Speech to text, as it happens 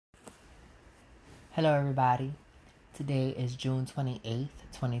Hello, everybody. Today is June 28th,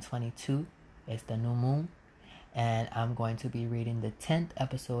 2022. It's the new moon, and I'm going to be reading the 10th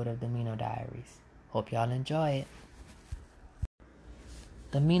episode of the Miino Diaries. Hope y'all enjoy it.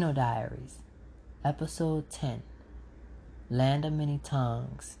 The Miino Diaries, Episode 10, Land of Many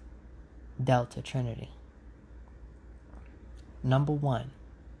Tongues, Delta Trinity. Number 1,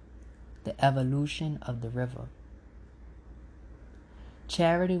 The Evolution of the River.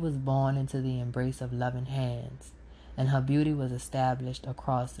 Charity was born into the embrace of loving hands, and her beauty was established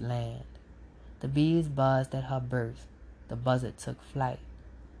across land. The bees buzzed at her birth, the buzzard took flight.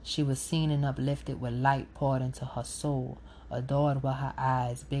 She was seen and uplifted with light poured into her soul, adored with her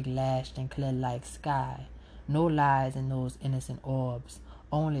eyes, big-lashed and clear like sky. No lies in those innocent orbs,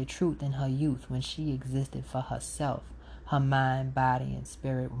 only truth in her youth when she existed for herself, her mind, body, and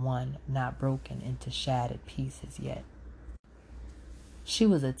spirit one, not broken into shattered pieces yet. She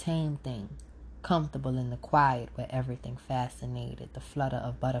was a tame thing, comfortable in the quiet where everything fascinated, the flutter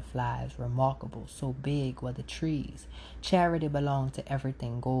of butterflies, remarkable, so big were the trees. Charity belonged to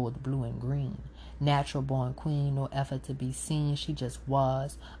everything gold, blue, and green. Natural-born queen, no effort to be seen, she just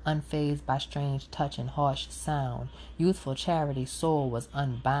was, unfazed by strange touch and harsh sound. Youthful Charity's soul was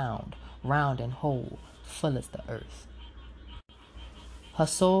unbound, round and whole, full as the earth. Her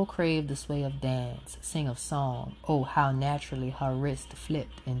soul craved the sway of dance, sing of song. Oh, how naturally her wrist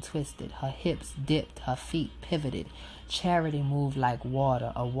flipped and twisted, her hips dipped, her feet pivoted. Charity moved like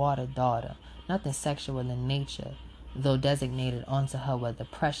water, a water daughter, nothing sexual in nature, though designated unto her were the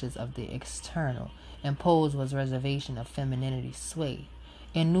pressures of the external. Imposed was reservation of femininity sway.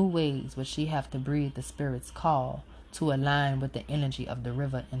 In new ways would she have to breathe the spirit's call, to align with the energy of the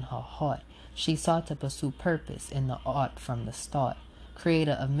river in her heart. She sought to pursue purpose in the art from the start.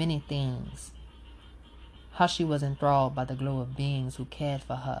 Creator of many things. How she was enthralled by the glow of beings who cared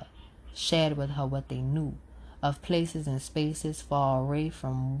for her, shared with her what they knew, of places and spaces far away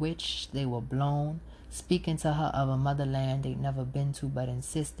from which they were blown, speaking to her of a motherland they'd never been to but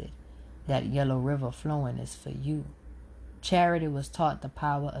insisted, that yellow river flowing is for you. Charity was taught the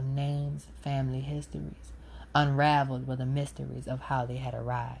power of names, family histories, unraveled were the mysteries of how they had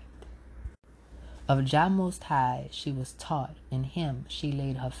arrived. Of Jah Most High she was taught, in him she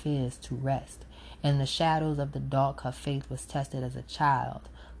laid her fears to rest. In the shadows of the dark her faith was tested as a child,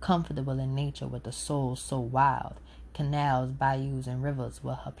 comfortable in nature with a soul so wild. Canals, bayous, and rivers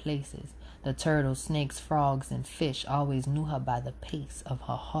were her places. The turtles, snakes, frogs, and fish always knew her by the pace of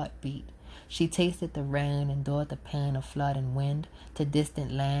her heartbeat. She tasted the rain, endured the pain of flood and wind. To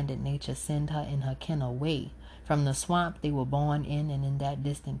distant land did nature send her in her kin away. From the swamp they were born in, and in that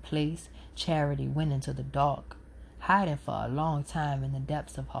distant place Charity went into the dark, hiding for a long time in the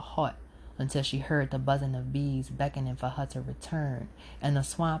depths of her heart, until she heard the buzzing of bees beckoning for her to return. In the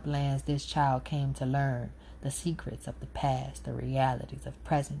swamp lands this child came to learn the secrets of the past, the realities of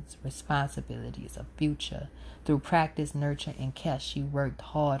presence, responsibilities of future. Through practice, nurture, and care, she worked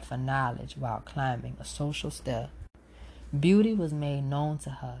hard for knowledge while climbing a social stair. Beauty was made known to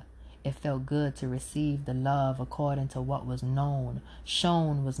her. It felt good to receive the love according to what was known.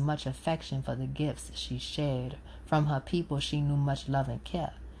 Shown was much affection for the gifts she shared. From her people she knew much love and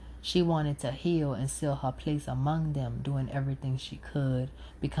care. She wanted to heal and seal her place among them, doing everything she could,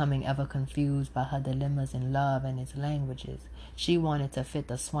 becoming ever confused by her dilemmas in love and its languages. She wanted to fit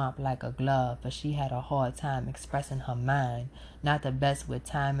the swamp like a glove, but she had a hard time expressing her mind, not the best with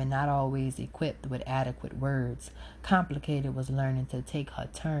time and not always equipped with adequate words. Complicated was learning to take her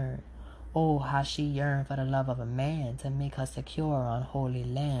turn. Oh, how she yearned for the love of a man to make her secure on holy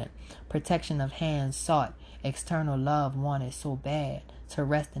land. Protection of hands sought, external love wanted so bad, to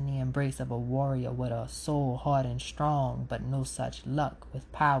rest in the embrace of a warrior with a soul hard and strong, but no such luck,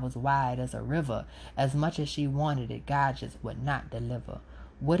 with powers wide as a river. As much as she wanted it, God just would not deliver,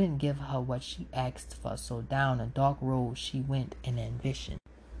 wouldn't give her what she asked for, so down a dark road she went in ambition.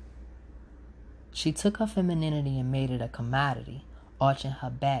 She took her femininity and made it a commodity, arching her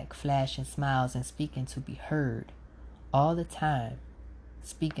back, flashing smiles and speaking to be heard. All the time,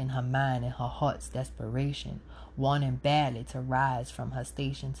 speaking her mind and her heart's desperation, wanting badly to rise from her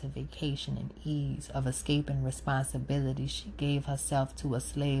station to vacation and ease of escaping responsibility. She gave herself to a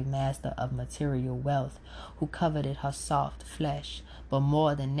slave master of material wealth who coveted her soft flesh, but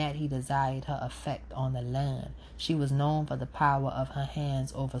more than that he desired her effect on the land. She was known for the power of her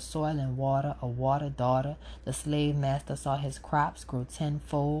hands over soil and water, a water daughter. The slave master saw his crops grow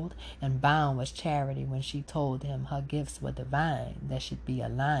tenfold, and bound was Charity when she told him her gifts were divine, that should be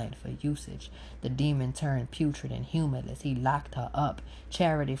aligned for usage. The demon turned putrid tortured and humorless. He locked her up.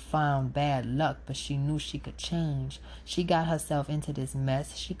 Charity found bad luck, but she knew she could change. She got herself into this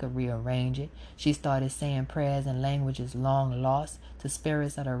mess. She could rearrange it. She started saying prayers in languages long lost to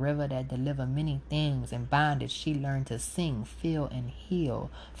spirits of the river that deliver many things. In bondage, she learned to sing, feel, and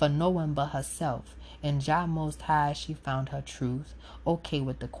heal for no one but herself. In Jah Most High, she found her truth, okay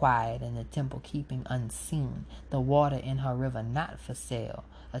with the quiet and the temple keeping unseen, the water in her river not for sale,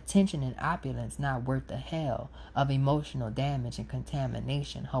 attention and opulence not worth the hell of emotional damage and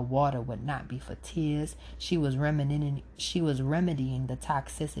contamination. Her water would not be for tears. She was remedying the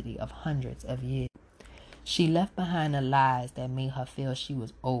toxicity of hundreds of years. She left behind the lies that made her feel she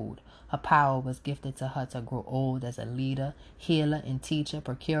was old. Her power was gifted to her to grow old as a leader, healer, and teacher,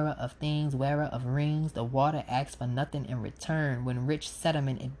 procurer of things, wearer of rings. The water asks for nothing in return when rich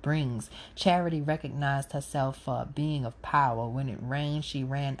sediment it brings. Charity recognized herself for a being of power. When it rained, she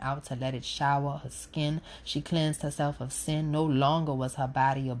ran out to let it shower her skin. She cleansed herself of sin. No longer was her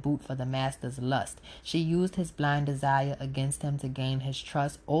body a boot for the master's lust. She used his blind desire against him to gain his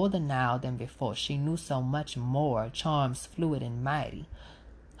trust. Older now than before, she knew so much more, charms fluid and mighty.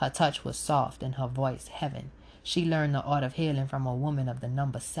 Her touch was soft and her voice heaven. She learned the art of healing from a woman of the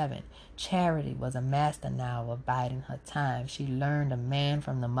number 7. Charity was a master now of biding her time. She learned a man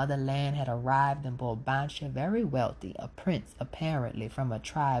from the motherland had arrived in Bulbantia, very wealthy, a prince apparently from a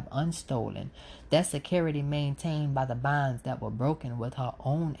tribe unstolen. That security maintained by the bonds that were broken with her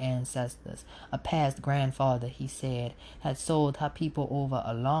own ancestors. A past grandfather, he said, had sold her people over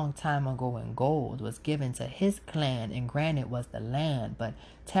a long time ago, and gold was given to his clan, and granted was the land. But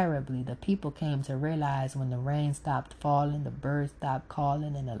terribly, the people came to realize when the rain stopped falling, the birds stopped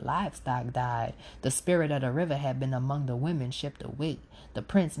calling, and the livestock died. The spirit of the river had been among the women shipped away. The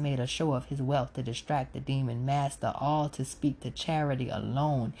prince made a show of his wealth to distract the demon master, all to speak to Charity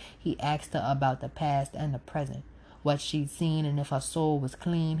alone. He asked her about the past and the present, what she'd seen, and if her soul was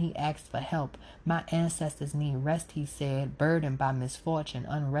clean. He asked for help. My ancestors need rest, he said, burdened by misfortune,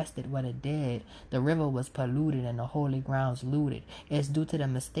 unrested were the dead. The river was polluted and the holy grounds looted. It's due to the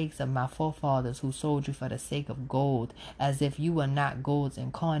mistakes of my forefathers who sold you for the sake of gold, as if you were not gold's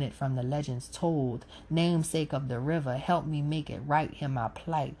incarnate from the legends told. Namesake of the river, help me make it right, hear my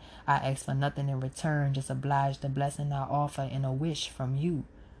plight. I ask for nothing in return, just oblige the blessing I offer in a wish from you.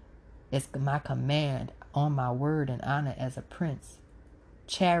 It's my command, on my word and honor as a prince.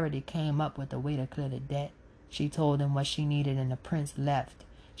 Charity came up with a way to clear the debt. She told him what she needed and the prince left.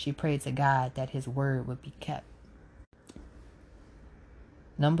 She prayed to God that his word would be kept.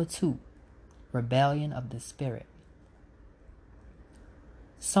 Number 2, rebellion of the spirit.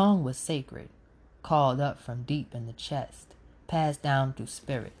 Song was sacred, called up from deep in the chest, passed down through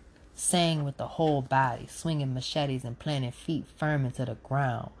spirit, sang with the whole body, swinging machetes and planting feet firm into the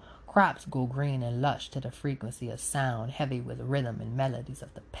ground. Crops go green and lush to the frequency of sound, heavy with rhythm and melodies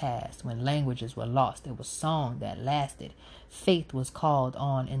of the past. When languages were lost, it was song that lasted. Faith was called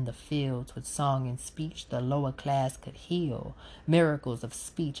on in the fields. With song and speech, the lower class could heal. Miracles of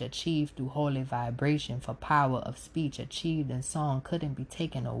speech achieved through holy vibration, for power of speech achieved in song couldn't be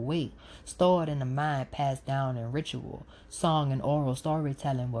taken away. Stored in the mind, passed down in ritual. Song and oral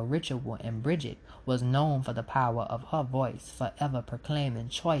storytelling were ritual, and Bridget was known for the power of her voice, forever proclaiming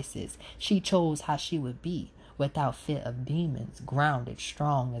choices. She chose how she would be, without fear of demons, grounded,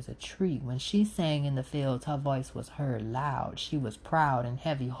 strong as a tree. When she sang in the fields, her voice was heard loud. She was proud and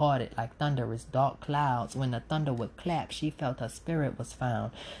heavy-hearted like thunderous dark clouds. When the thunder would clap, she felt her spirit was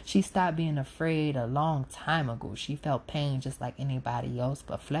found. She stopped being afraid a long time ago. She felt pain just like anybody else,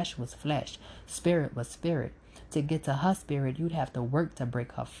 but flesh was flesh, spirit was spirit. To get to her spirit, you'd have to work to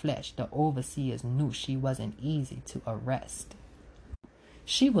break her flesh. The overseers knew she wasn't easy to arrest.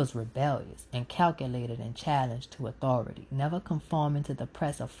 She was rebellious and calculated and challenged to authority, never conforming to the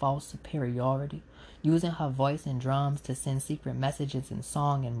press of false superiority. Using her voice and drums to send secret messages in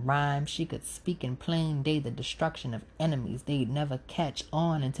song and rhyme, she could speak in plain day the destruction of enemies. They'd never catch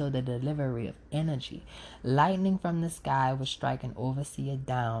on until the delivery of energy. Lightning from the sky would strike an overseer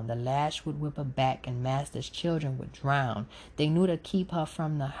down. The lash would whip her back and master's children would drown. They knew to keep her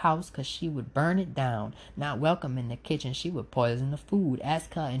from the house 'cause she would burn it down. Not welcome in the kitchen, she would poison the food.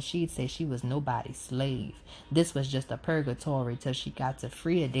 Ask her and she'd say she was nobody's slave. This was just a purgatory till she got to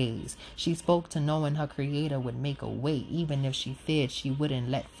freer days. She spoke to knowing her creator would make a way, even if she feared she wouldn't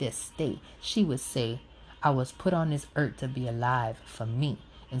let fear stay. She would say, I was put on this earth to be alive for me.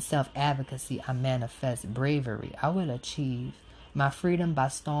 In self-advocacy, I manifest bravery. I will achieve my freedom by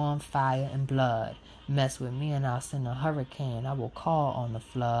storm, fire, and blood. Mess with me and I'll send a hurricane. I will call on the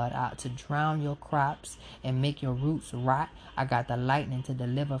flood out to drown your crops and make your roots rot. I got the lightning to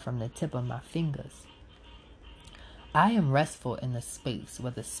deliver from the tip of my fingers. I am restful in the space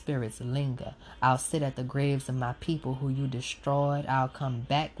where the spirits linger. I'll sit at the graves of my people who you destroyed. I'll come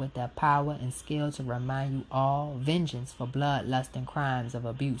back with their power and skill to remind you all. Vengeance for bloodlust and crimes of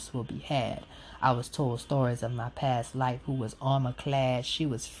abuse will be had. I was told stories of my past life who was armor clad. She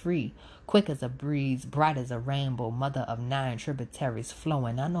was free, quick as a breeze, bright as a rainbow, mother of 9 tributaries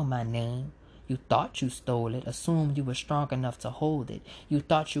flowing. I know my name. You thought you stole it, assumed you were strong enough to hold it. You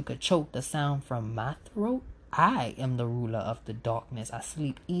thought you could choke the sound from my throat? I am the ruler of the darkness. I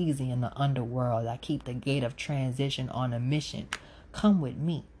sleep easy in the underworld. I keep the gate of transition on a mission. Come with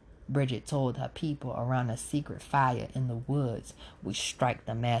me. Bridget told her people around a secret fire in the woods. We strike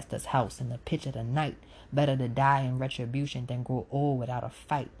the master's house in the pitch of the night. Better to die in retribution than grow old without a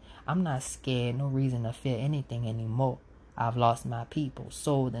fight. I'm not scared, no reason to fear anything anymore. I've lost my people,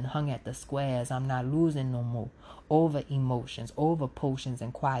 sold and hung at the squares. I'm not losing no more. Over emotions, over potions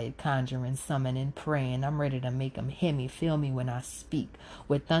and quiet conjuring, summoning, praying. I'm ready to make them hear me, feel me when I speak.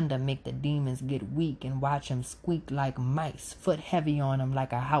 With thunder make the demons get weak and watch them squeak like mice. Foot heavy on them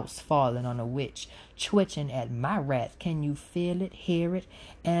like a house falling on a witch. Twitching at my wrath. Can you feel it, hear it?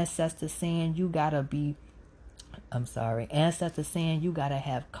 Ancestors saying you gotta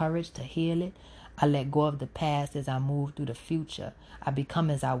have courage to heal it. I let go of the past as I move through the future. I become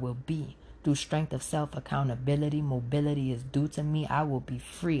as I will be. Through strength of self-accountability, mobility is due to me. I will be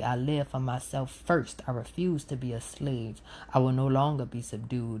free. I live for myself first. I refuse to be a slave. I will no longer be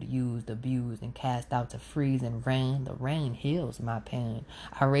subdued, used, abused, and cast out to freeze and rain. The rain heals my pain.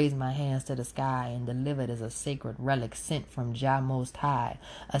 I raise my hands to the sky and delivered as a sacred relic sent from Jah Most High.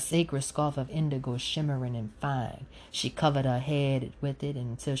 A sacred scarf of indigo shimmering and fine. She covered her head with it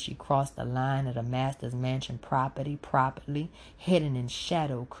until she crossed the line of the master's mansion properly, hidden in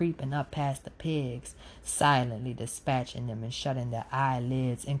shadow, creeping up past the pigs, silently dispatching them and shutting their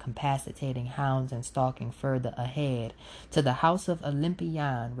eyelids, incapacitating hounds and stalking further ahead to the house of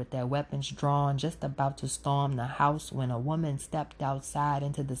Olympian with their weapons drawn, just about to storm the house when a woman stepped outside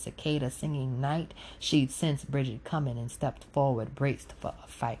into the cicada singing night. She'd sensed Bridget coming and stepped forward, braced for a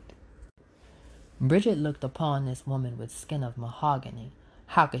fight. Bridget looked upon this woman with skin of mahogany.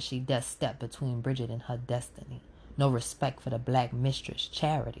 How could she dare step between Bridget and her destiny? No respect for the black mistress,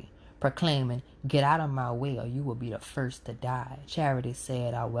 Charity, proclaiming, "Get out of my way or you will be the first to die." Charity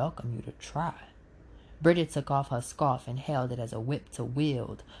said, "I welcome you to try." Bridget took off her scarf and held it as a whip to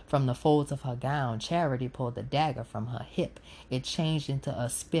wield. From the folds of her gown, Charity pulled a dagger from her hip. It changed into a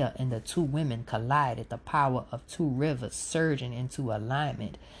spear, and the two women collided, the power of two rivers surging into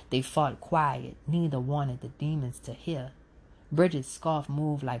alignment. They fought quiet. Neither wanted the demons to hear. Bridget's scarf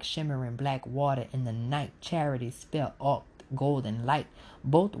moved like shimmering black water in the night. Charity's spear arced golden light.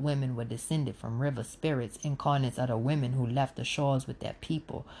 Both women were descended from river spirits, incarnates of the women who left the shores with their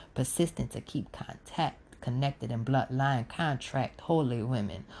people, persistent to keep contact, connected in bloodline contract, holy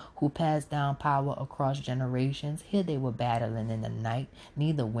women who passed down power across generations. Here they were battling in the night,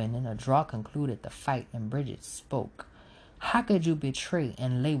 neither winning. A draw concluded the fight, and Bridget spoke. "How could you betray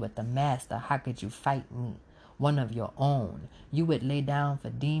and lay with the master? How could you fight me? One of your own. You would lay down for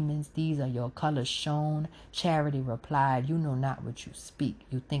demons. These are your colors shown." Charity replied, "You know not what you speak.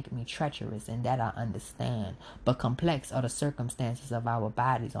 You think me treacherous, and that I understand. But complex are the circumstances of our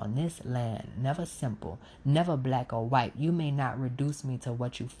bodies on this land. Never simple, never black or white. You may not reduce me to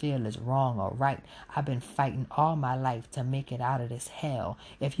what you feel is wrong or right. I've been fighting all my life to make it out of this hell.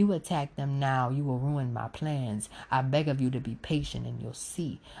 If you attack them now, you will ruin my plans. I beg of you to be patient, and you'll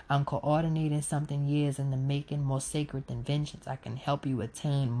see. I'm coordinating something years in the making, more sacred than vengeance. I can help you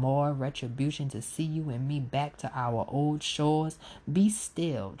attain more retribution to see you and me back to our old shores. Be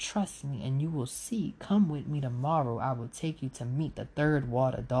still, trust me, and you will see. Come with me tomorrow. I will take you to meet the third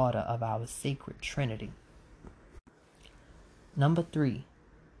water daughter of our sacred Trinity." Number 3.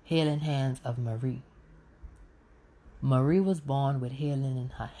 Healing Hands of Marie. Marie was born with healing in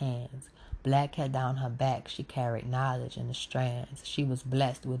her hands. Black hair down her back, she carried knowledge in the strands. She was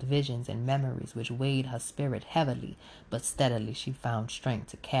blessed with visions and memories which weighed her spirit heavily, but steadily she found strength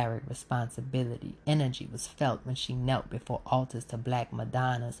to carry responsibility. Energy was felt when she knelt before altars to black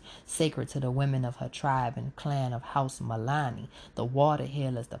Madonnas, sacred to the women of her tribe and clan of House Malani, the water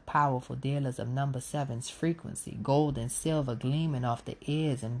healers, the powerful dealers of number 7's frequency. Gold and silver gleaming off the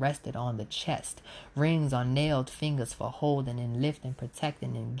ears and rested on the chest. Rings on nailed fingers for holding and lifting,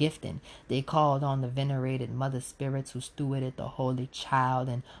 protecting and gifting. They called on the venerated mother spirits who stewarded the holy child,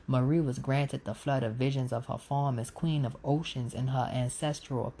 and Marie was granted the flood of visions of her form as queen of oceans. In her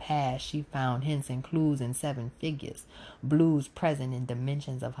ancestral past, she found hints and clues in 7 figures, blues present in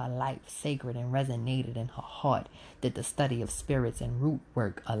dimensions of her life, sacred and resonated in her heart. Did the study of spirits and root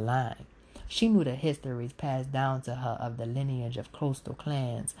work align? She knew the histories passed down to her of the lineage of coastal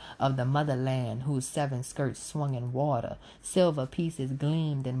clans, of the motherland whose 7 skirts swung in water. Silver pieces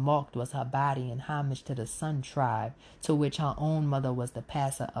gleamed, and marked was her body in homage to the Sun tribe, to which her own mother was the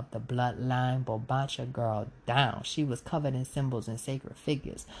passer of the bloodline. Bobancha girl down. She was covered in symbols and sacred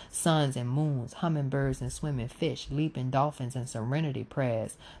figures, suns and moons, hummingbirds and swimming fish, leaping dolphins and serenity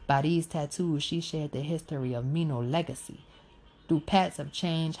prayers. By these tattoos she shared the history of Miino legacy. Through paths of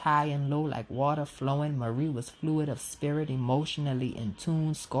change, high and low, like water flowing, Marie was fluid of spirit, emotionally in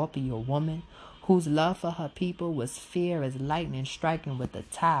tune, Scorpio woman, whose love for her people was fierce as lightning striking with the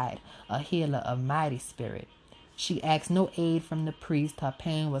tide, a healer of mighty spirit. She asked no aid from the priest. Her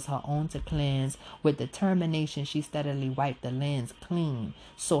pain was her own to cleanse. With determination, she steadily wiped the lens clean,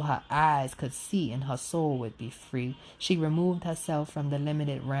 so her eyes could see and her soul would be free. She removed herself from the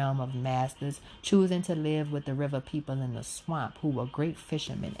limited realm of masters, choosing to live with the river people in the swamp, who were great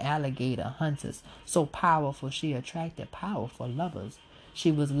fishermen, alligator hunters. So powerful, she attracted powerful lovers.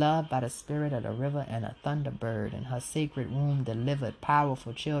 She was loved by the spirit of the river and a thunderbird, and her sacred womb delivered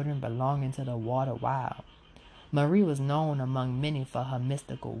powerful children belonging to the water wild. Marie was known among many for her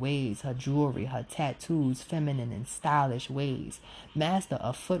mystical ways, her jewelry, her tattoos, feminine and stylish ways. Master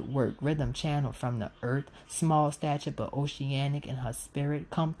of footwork, rhythm channeled from the earth, small stature but oceanic in her spirit,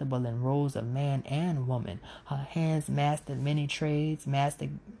 comfortable in roles of man and woman. Her hands mastered many trades,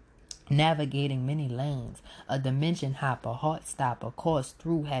 navigating many lanes, a dimension hopper, heart stopper, course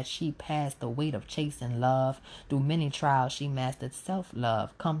through had she passed the weight of chasing love. Through many trials she mastered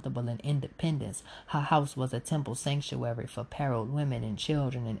self-love, comfortable in independence. Her house was a temple sanctuary for perilled women and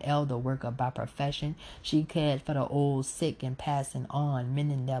children, an elder worker by profession. She cared for the old, sick, and passing on,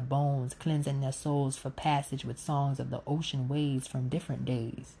 mending their bones, cleansing their souls for passage with songs of the ocean waves from different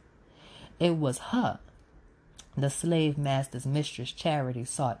days. It was her the slave master's mistress Charity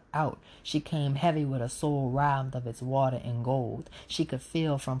sought out. She came heavy with a soul robbed of its water and gold. She could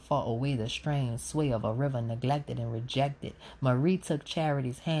feel from far away the strange sway of a river neglected and rejected. Marie took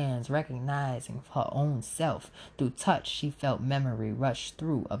Charity's hands, recognizing her own self. Through touch she felt memory rush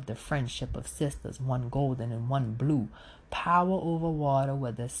through of the friendship of sisters, one golden and one blue. Power over water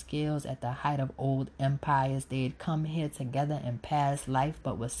were the skills at the height of old empires. They had come here together in past life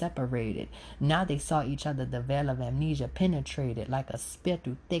but were separated. Now they saw each other. The veil of amnesia penetrated like a spear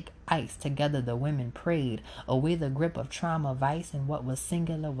through thick ice. Together the women prayed away the grip of trauma vice, and what was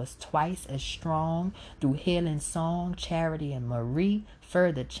singular was twice as strong. Through healing song, Charity and Marie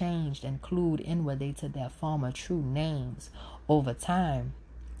further changed and clued inward they to their former true names. Over time,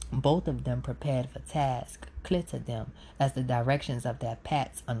 both of them prepared for task, clear to them, as the directions of their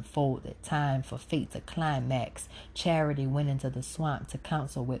paths unfolded. Time for fate to climax. Charity went into the swamp to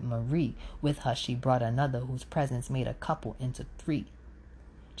counsel with Marie. With her she brought another whose presence made a couple into 3.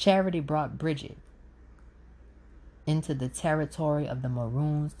 Charity brought Bridget into the territory of the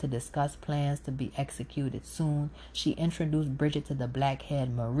Maroons to discuss plans to be executed soon. She introduced Bridget to the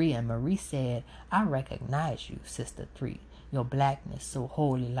black-haired Marie, and Marie said, "I recognize you, Sister 3. Your blackness so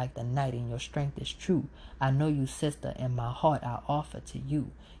holy like the night, and your strength is true. I know you, sister, and my heart I offer to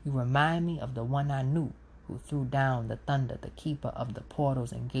you. You remind me of the one I knew, who threw down the thunder, the keeper of the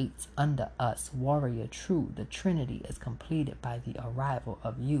portals and gates under us, warrior true. The Trinity is completed by the arrival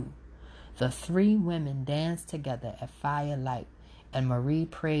of you." The 3 women danced together at firelight, and Marie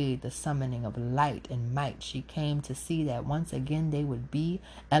prayed the summoning of light and might. She came to see that once again they would be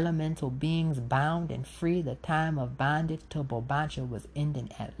elemental beings, bound and free. The time of bondage to Bobancha was ending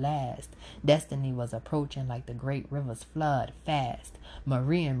at last. Destiny was approaching like the great river's flood, fast.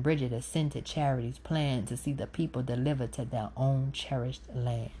 Marie and Bridget assented Charity's plan to see the people delivered to their own cherished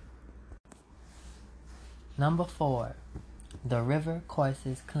land. Number 4. The river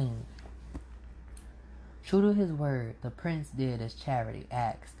courses clean. True to his word, the prince did as Charity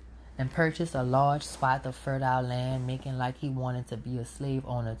asked, and purchased a large swath of fertile land, making like he wanted to be a slave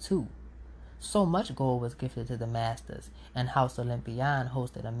owner too. So much gold was gifted to the masters, and House Olympian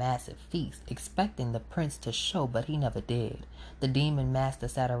hosted a massive feast, expecting the prince to show, but he never did. The demon master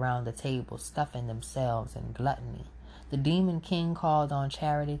sat around the table, stuffing themselves in gluttony. The demon king called on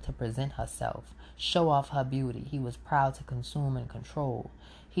Charity to present herself, show off her beauty. He was proud to consume and control.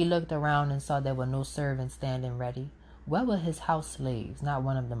 He looked around and saw there were no servants standing ready. Where were his house slaves? Not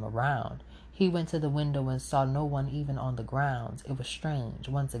one of them around. He went to the window and saw no one even on the grounds. It was strange.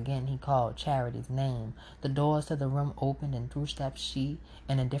 Once again he called Charity's name. The doors to the room opened, and through stepped she,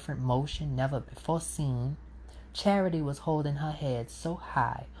 in a different motion never before seen. Charity was holding her head so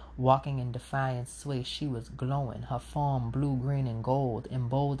high, Walking in defiant sway, she was glowing, her form blue, green, and gold,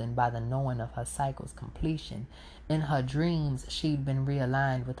 emboldened by the knowing of her cycle's completion. In her dreams, she'd been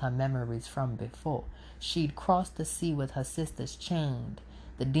realigned with her memories from before. She'd crossed the sea with her sisters chained.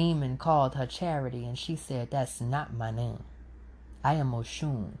 The demon called her Charity, and she said, "That's not my name. I am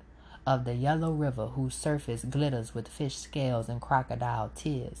Oshun, of the yellow river whose surface glitters with fish scales and crocodile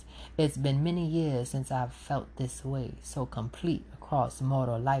tears. It's been many years since I've felt this way, so complete across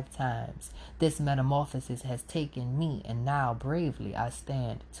mortal lifetimes. This metamorphosis has taken me, and now bravely I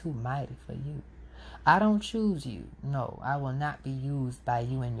stand too mighty for you. I don't choose you. No, I will not be used by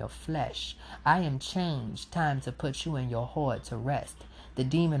you in your flesh. I am changed. Time to put you and your horde to rest." The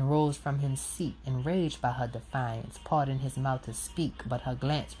demon rose from his seat, enraged by her defiance, parting his mouth to speak, but her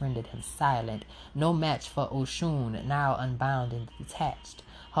glance rendered him silent. No match for Oshun, now unbound and detached.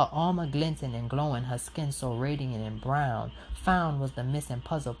 Her armor glinting and glowing, her skin so radiant and brown. Found was the missing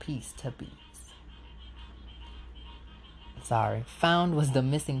puzzle piece to be. Found was the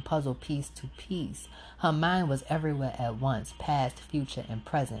missing puzzle piece to peace. Her mind was everywhere at once, past, future, and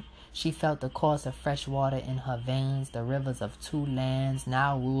present. She felt the course of fresh water in her veins, the rivers of two lands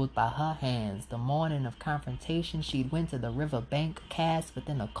now ruled by her hands. The morning of confrontation, she'd went to the river bank, cast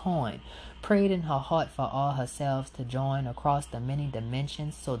within a coin, prayed in her heart for all herselves to join across the many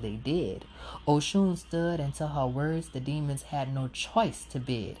dimensions, so they did. Oshun stood, and to her words the demons had no choice to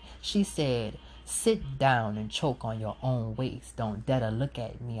bid. She said, "Sit down and choke on your own waste. Don't dare to look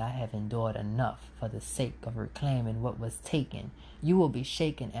at me. I have endured enough for the sake of reclaiming what was taken. You will be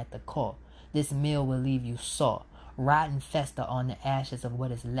shaken at the core. This meal will leave you sore. Rot and fester on the ashes of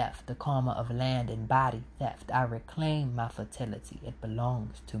what is left, the karma of land and body theft. I reclaim my fertility. It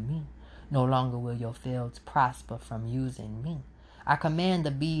belongs to me. No longer will your fields prosper from using me. I command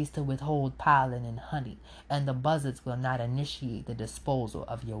the bees to withhold pollen and honey, and the buzzards will not initiate the disposal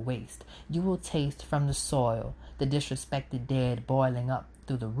of your waste. You will taste from the soil the disrespected dead boiling up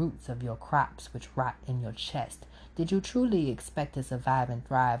through the roots of your crops which rot in your chest. Did you truly expect to survive and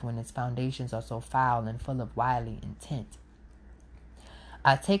thrive when its foundations are so foul and full of wily intent?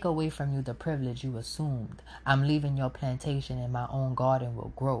 I take away from you the privilege you assumed. I'm leaving your plantation and my own garden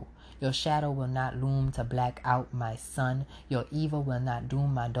will grow. Your shadow will not loom to black out my sun. Your evil will not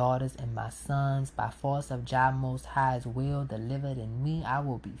doom my daughters and my sons. By force of Jah Most High's will delivered in me, I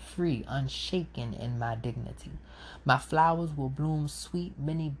will be free, unshaken in my dignity. My flowers will bloom sweet,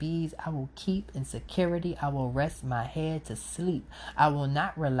 many bees I will keep. In security I will rest my head to sleep. I will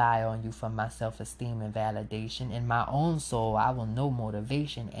not rely on you for my self-esteem and validation. In my own soul I will know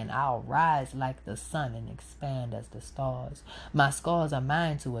motivation, and I'll rise like the sun and expand as the stars. My scars are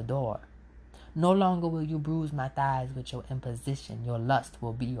mine to adore. No longer will you bruise my thighs with your imposition. Your lust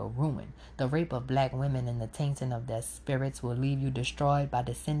will be your ruin. The rape of black women and the tainting of their spirits will leave you destroyed by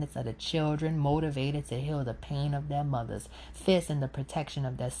descendants of the children, motivated to heal the pain of their mothers, fierce in the protection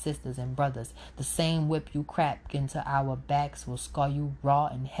of their sisters and brothers. The same whip you crack into our backs will scar you raw,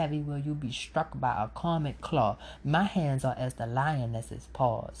 and heavy will you be struck by a karmic claw. My hands are as the lioness's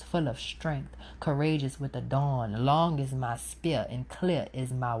paws, full of strength, courageous with the dawn. Long is my spear and clear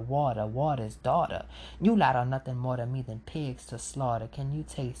is my water's daughter. You lot are nothing more to me than pigs to slaughter. Can you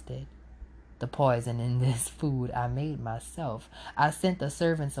taste it? The poison in this food I made myself. I sent the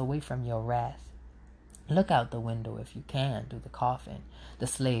servants away from your wrath. Look out the window if you can through the coffin. The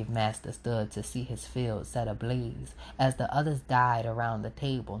slave master stood to see his field set ablaze. As the others died around the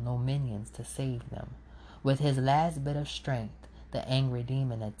table, no minions to save them. With his last bit of strength, the angry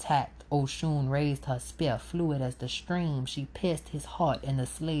demon attacked. Oshun raised her spear, fluid as the stream. She pierced his heart, and the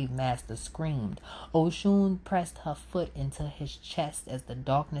slave master screamed. Oshun pressed her foot into his chest as the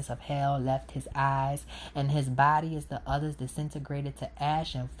darkness of hell left his eyes, and his body as the others disintegrated to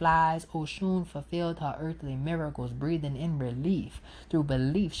ash and flies. Oshun fulfilled her earthly miracles, breathing in relief. Through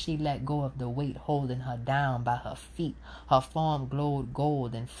belief, she let go of the weight holding her down by her feet. Her form glowed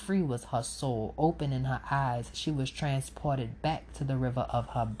gold, and free was her soul. Open in her eyes, she was transported back to the river of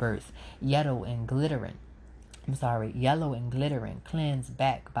her birth, yellow and glittering, cleansed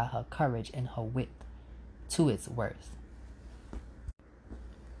back by her courage and her wit to its worth.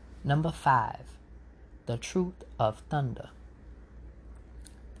 Number 5. The Truth of Thunder.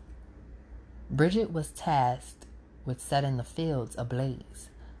 Bridget was tasked with setting the fields ablaze,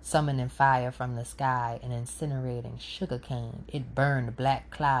 summoning fire from the sky and incinerating sugarcane. It burned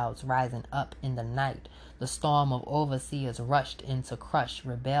black clouds rising up in the night. The storm of overseers rushed in to crush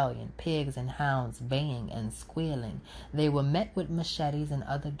rebellion, pigs and hounds baying and squealing. They were met with machetes and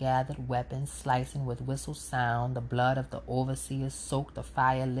other gathered weapons, slicing with whistle sound. The blood of the overseers soaked the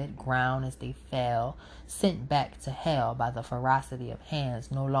fire-lit ground as they fell, sent back to hell by the ferocity of hands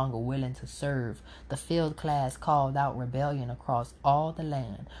no longer willing to serve. The field class called out rebellion across all the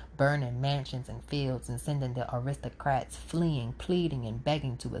land, burning mansions and fields and sending the aristocrats fleeing, pleading and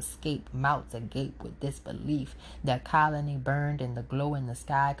begging to escape, mouths agape with disbelief. Their colony burned and the glow in the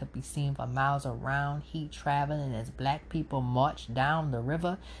sky could be seen for miles around, heat traveling as black people marched down the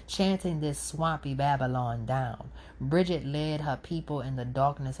river, chanting this swampy Babylon down. Bridget led her people in the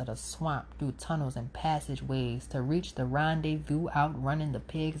darkness of the swamp through tunnels and passageways to reach the rendezvous, outrunning the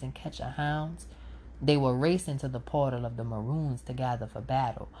pigs and catcher hounds. They were racing to the portal of the Maroons to gather for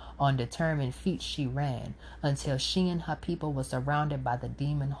battle. On determined feet she ran, until she and her people were surrounded by the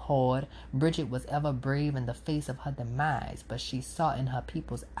demon horde. Bridget was ever brave in the face of her demise, but she saw in her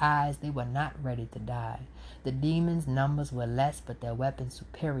people's eyes they were not ready to die. The demons' numbers were less, but their weapons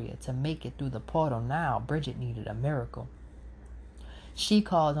superior. To make it through the portal now, Bridget needed a miracle. She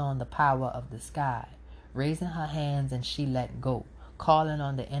called on the power of the sky. Raising her hands and she let go, calling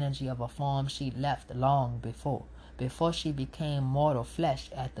on the energy of a form she'd left long before. Before she became mortal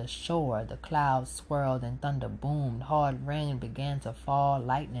flesh at the shore, the clouds swirled and thunder boomed. Hard rain began to fall,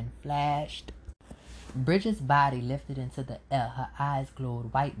 lightning flashed. Bridget's body lifted into the air. Her eyes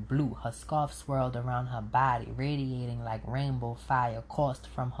glowed white-blue. Her scarf swirled around her body, radiating like rainbow fire coursed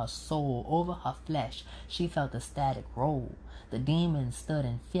from her soul. Over her flesh, she felt a static roll. The demons stood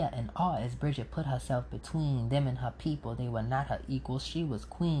in fear and awe as Bridget put herself between them and her people. They were not her equals. She was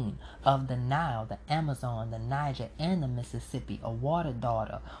queen of the Nile, the Amazon, the Niger, and the Mississippi, a water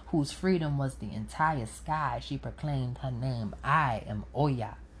daughter whose freedom was the entire sky. She proclaimed her name. I am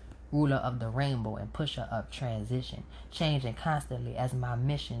Oya, ruler of the rainbow and pusher of transition, changing constantly as my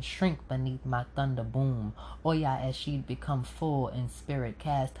mission shrink beneath my thunder boom. Oya, as she'd become full in spirit,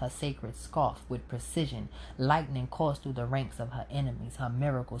 cast her sacred scarf with precision. Lightning coursed through the ranks of her enemies. Her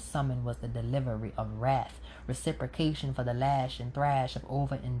miracle summon was the delivery of wrath, reciprocation for the lash and thrash of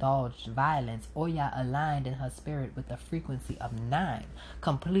overindulged violence. Oya aligned in her spirit with the frequency of 9,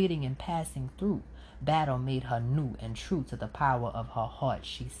 completing and passing through. Battle made her new and true to the power of her heart.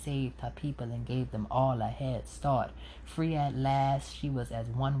 She saved her people and gave them all a head start. Free at last, she was as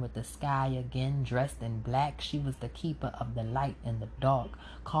one with the sky again. Dressed in black, she was the keeper of the light in the dark,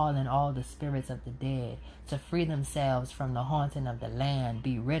 calling all the spirits of the dead to free themselves from the haunting of the land,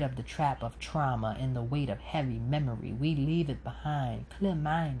 be rid of the trap of trauma and the weight of heavy memory. We leave it behind,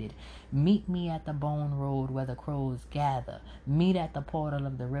 clear-minded. Meet me at the bone road where the crows gather. Meet at the portal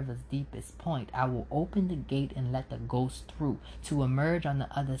of the river's deepest point. I will open the gate and let the ghost through, to emerge on the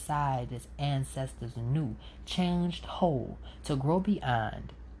other side as ancestors knew, changed whole, to grow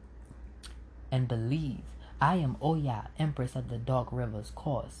beyond and believe. I am Oya, empress of the dark river's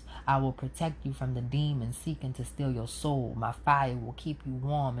course. I will protect you from the demons seeking to steal your soul. My fire will keep you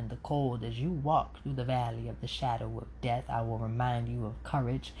warm in the cold as you walk through the valley of the shadow of death. I will remind you of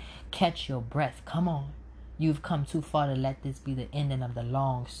courage. Catch your breath. Come on. You've come too far to let this be the ending of the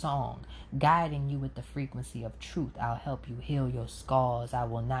long song. Guiding you with the frequency of truth, I'll help you heal your scars. I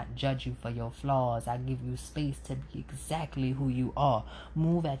will not judge you for your flaws. I give you space to be exactly who you are.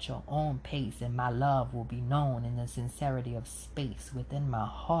 Move at your own pace, and my love will be known in the sincerity of space within my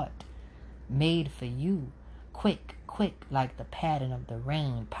heart. Made for you. Quick, quick, like the pattern of the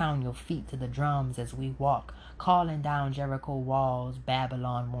rain. Pound your feet to the drums as we walk, calling down Jericho walls.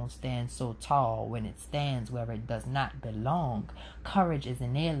 Babylon won't stand so tall when it stands where it does not belong. Courage is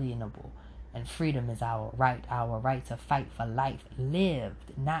inalienable, and freedom is our right to fight for life,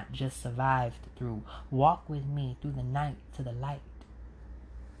 lived, not just survived through. Walk with me through the night to the light.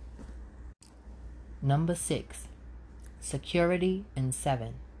 Number 6, security in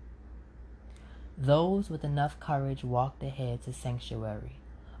 7. Those with enough courage walked ahead to sanctuary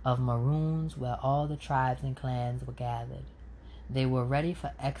of Maroons where all the tribes and clans were gathered. They were ready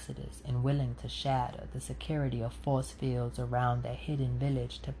for exodus and willing to shatter the security of force fields around their hidden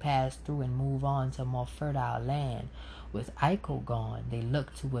village to pass through and move on to more fertile land. With Aiko gone, they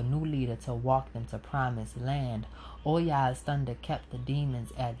looked to a new leader to walk them to promised land. Oya's thunder kept the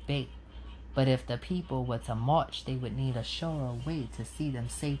demons at bay. But if the people were to march, they would need a surer way to see them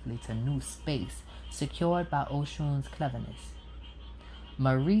safely to new space, secured by Oshun's cleverness.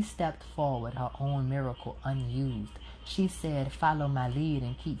 Marie stepped forward, her own miracle unused. She said, follow my lead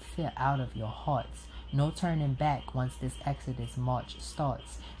and keep fear out of your hearts. No turning back once this exodus march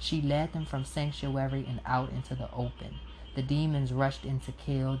starts. She led them from sanctuary and out into the open. The demons rushed in to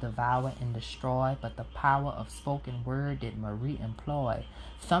kill, devour, and destroy, but the power of spoken word did Marie employ,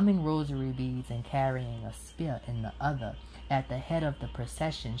 thumbing rosary beads and carrying a spear in the other. At the head of the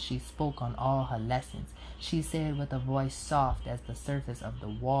procession, she spoke on all her lessons. She said with a voice soft as the surface of the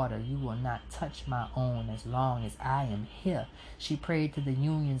water, "You will not touch my own as long as I am here." She prayed to the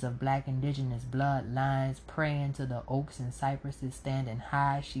unions of black indigenous blood lines, praying to the oaks and cypresses standing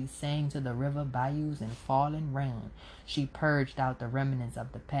high. She sang to the river bayous and falling rain. She purged out the remnants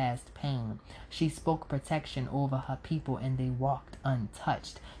of the past pain. She spoke protection over her people, and they walked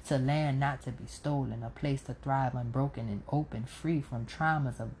untouched, to land not to be stolen, a place to thrive unbroken and open, free from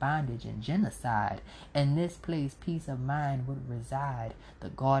traumas of bondage and genocide. In this place, peace of mind would reside. The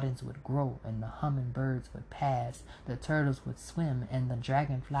gardens would grow, and the hummingbirds would pass. The turtles would swim, and the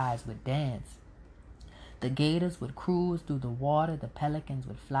dragonflies would dance. The gators would cruise through the water, the pelicans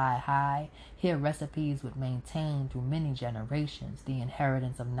would fly high. Here recipes would maintain through many generations. The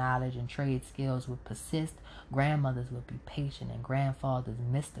inheritance of knowledge and trade skills would persist. Grandmothers would be patient and grandfathers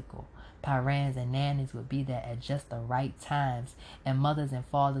mystical. Parents and nannies would be there at just the right times, and mothers and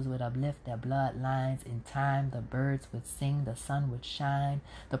fathers would uplift their bloodlines. In time, the birds would sing, the sun would shine.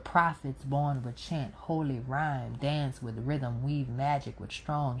 The prophets born would chant holy rhyme, dance with rhythm, weave magic with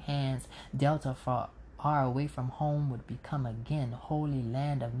strong hands. Delta far away from home would become again holy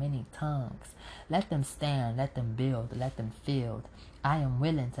land of many tongues. Let them stand, let them build, let them field. I am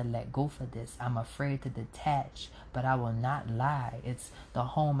willing to let go for this. I'm afraid to detach, but I will not lie. It's the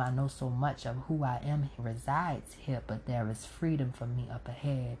home I know so much of who I am resides here, but there is freedom for me up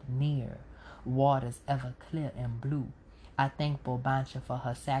ahead, near. Waters ever clear and blue. I thank Bobancha for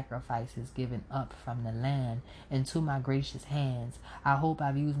her sacrifices given up from the land into my gracious hands. I hope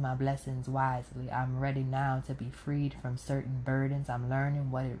I've used my blessings wisely. I'm ready now to be freed from certain burdens. I'm learning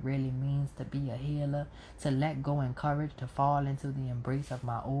what it really means to be a healer, to let go in courage, to fall into the embrace of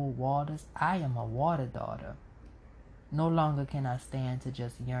my old waters. I am a water daughter. No longer can I stand to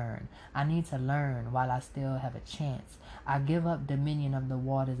just yearn. I need to learn while I still have a chance. I give up dominion of the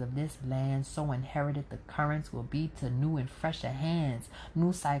waters of this land, so inherited the currents will be to new and fresher hands.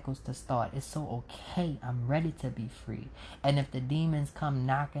 New cycles to start. It's so okay. I'm ready to be free. And if the demons come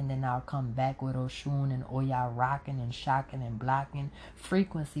knocking, then I'll come back with Oshun and Oya rocking and shocking and blocking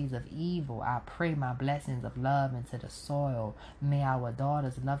frequencies of evil. I pray my blessings of love into the soil. May our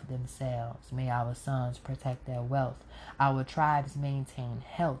daughters love themselves. May our sons protect their wealth. Our tribes maintain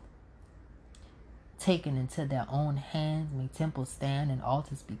health, taken into their own hands. May temples stand and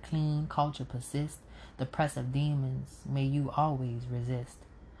altars be clean. Culture persist. The press of demons may you always resist.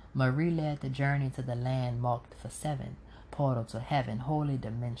 Marie led the journey to the land marked for 7, portal to heaven, holy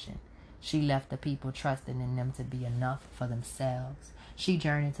dimension. She left the people trusting in them to be enough for themselves. She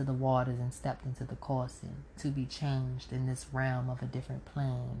journeyed to the waters and stepped into the coursing, to be changed in this realm of a different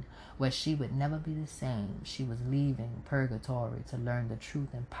plane, where she would never be the same. She was leaving purgatory to learn the truth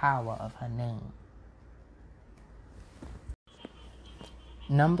and power of her name.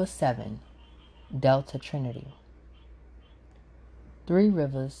 Number 7, Delta Trinity. 3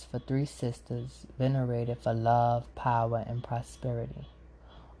 rivers for 3 sisters, venerated for love, power, and prosperity.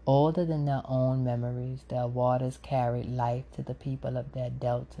 Older than their own memories, their waters carried life to the people of their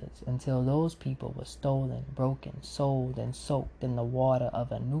deltas until those people were stolen, broken, sold, and soaked in the water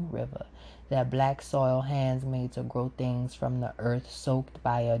of a new river. Their black soil hands made to grow things from the earth soaked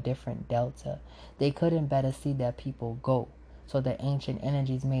by a different delta. They couldn't better see their people go. So the ancient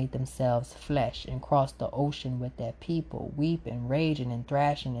energies made themselves flesh and crossed the ocean with their people, weeping, raging, and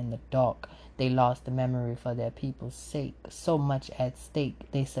thrashing in the dark. They lost the memory for their people's sake. So much at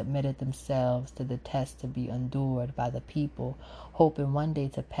stake, they submitted themselves to the test to be endured by the people, hoping one day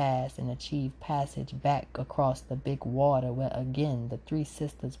to pass and achieve passage back across the big water where again the 3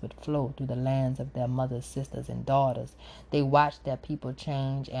 sisters would flow through the lands of their mothers, sisters, and daughters. They watched their people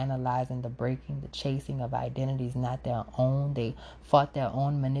change, analyzing the breaking, the chasing of identities not their own. They fought their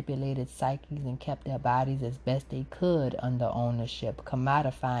own manipulated psyches and kept their bodies as best they could under ownership,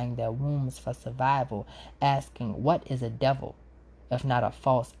 commodifying their wombs for survival, asking, what is a devil, if not a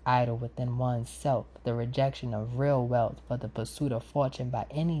false idol within one's self, the rejection of real wealth for the pursuit of fortune by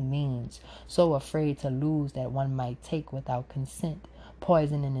any means, so afraid to lose that one might take without consent,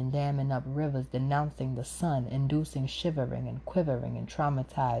 poisoning and damming up rivers, denouncing the sun, inducing shivering and quivering and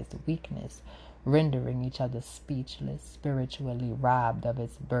traumatized weakness, rendering each other speechless, spiritually robbed of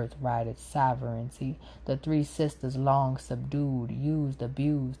its birthright, its sovereignty. The 3 sisters, long subdued, used,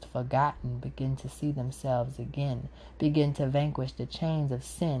 abused, forgotten, begin to see themselves again, begin to vanquish the chains of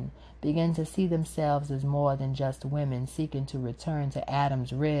sin, begin to see themselves as more than just women seeking to return to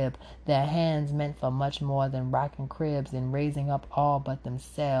Adam's rib, their hands meant for much more than rocking cribs and raising up all but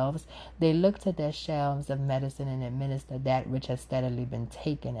themselves. They look to their shelves of medicine and administer that which has steadily been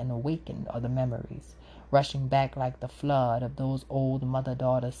taken, and awakened are the memories, rushing back like the flood of those old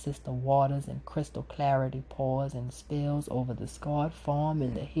mother-daughter sister waters, and crystal clarity pours and spills over the scarred form,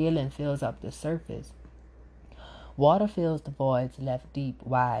 and the healing fills up the surface. Water fills the voids left deep,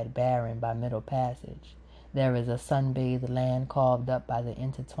 wide, barren by middle passage. There is a sun-bathed land carved up by the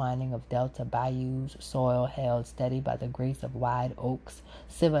intertwining of delta bayous, soil held steady by the grace of wide oaks,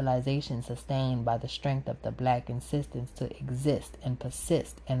 civilization sustained by the strength of the black insistence to exist and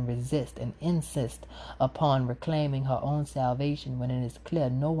persist and resist and insist upon reclaiming her own salvation when it is clear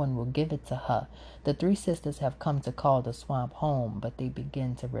no one will give it to her. The three sisters have come to call the swamp home, but they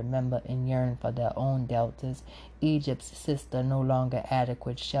begin to remember and yearn for their own deltas. Egypt's sister no longer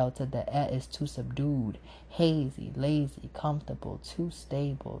adequate shelter. The air is too subdued, hazy, lazy, comfortable, too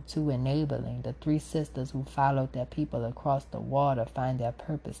stable, too enabling. The three sisters who followed their people across the water find their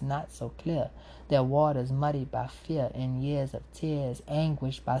purpose not so clear. Their waters muddied by fear and years of tears,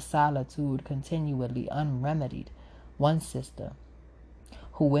 anguished by solitude continually unremedied. One sister,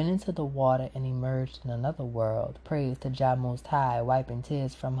 who went into the water and emerged in another world, prays to Jah Most High, wiping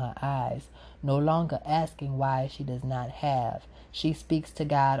tears from her eyes, no longer asking why she does not have. She speaks to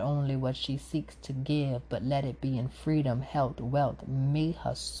God only what she seeks to give, but let it be in freedom, health, wealth. May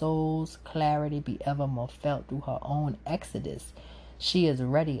her soul's clarity be ever more felt through her own exodus. She is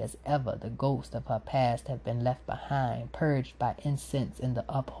ready as ever. The ghosts of her past have been left behind, purged by incense in the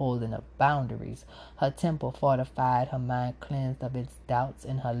upholding of boundaries. Her temple fortified, her mind cleansed of its doubts,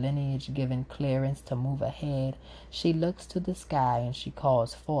 and her lineage given clearance to move ahead. She looks to the sky and she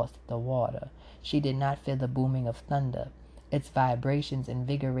calls forth the water. She did not fear the booming of thunder. Its vibrations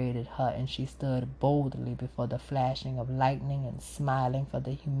invigorated her, and she stood boldly before the flashing of lightning and smiling for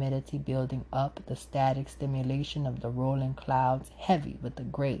the humidity building up, the static stimulation of the rolling clouds, heavy with the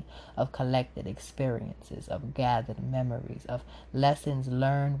gray of collected experiences, of gathered memories, of lessons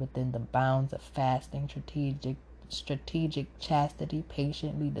learned within the bounds of fasting, strategic chastity,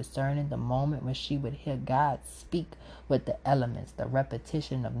 patiently discerning the moment when she would hear God speak with the elements, the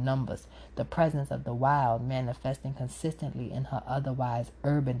repetition of numbers, the presence of the wild manifesting consistently in her otherwise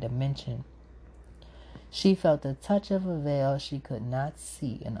urban dimension. She felt the touch of a veil she could not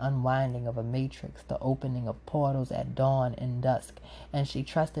see, an unwinding of a matrix, the opening of portals at dawn and dusk, and she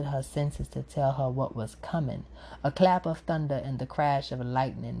trusted her senses to tell her what was coming. A clap of thunder and the crash of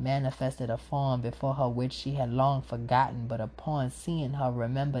lightning manifested a form before her which she had long forgotten, but upon seeing her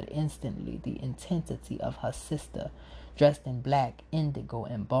remembered instantly the intensity of her sister, dressed in black, indigo,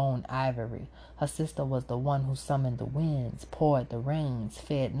 and bone ivory. Her sister was the one who summoned the winds, poured the rains,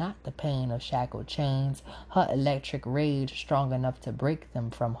 fed not the pain of shackled chains, her electric rage strong enough to break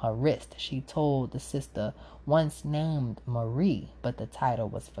them from her wrist. She told the sister once named Marie, but the title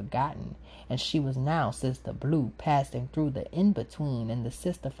was forgotten, and she was now Sister Blue, passing through the in-between, and the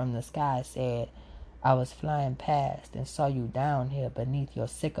sister from the sky said, I was flying past and saw you down here beneath your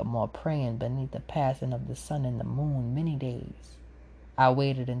sycamore, praying beneath the passing of the sun and the moon many days. I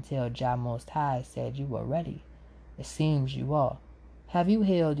waited until Jah Most High said you were ready. It seems you are. Have you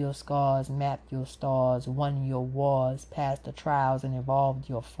healed your scars, mapped your stars, won your wars, passed the trials, and evolved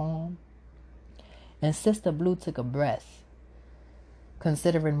your form? And Sister Blue took a breath,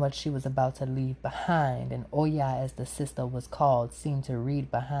 considering what she was about to leave behind, and Oya, as the sister was called, seemed to read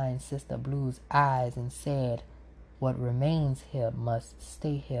behind Sister Blue's eyes and said, what remains here must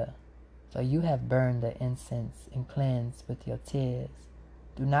stay here, for you have burned the incense and cleansed with your tears.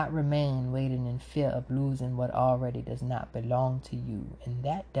 Do not remain waiting in fear of losing what already does not belong to you. In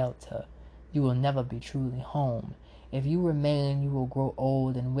that delta, you will never be truly home. If you remain, you will grow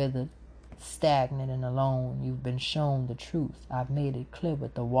old and withered, stagnant and alone. You've been shown the truth. I've made it clear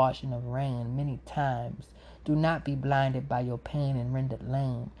with the washing of rain many times. Do not be blinded by your pain and rendered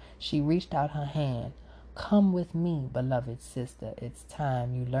lame. She reached out her hand. Come with me, beloved sister. It's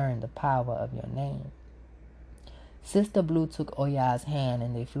time you learn the power of your name. Sister Blue took Oya's hand,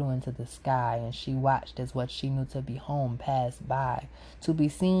 and they flew into the sky, and she watched as what she knew to be home passed by, to be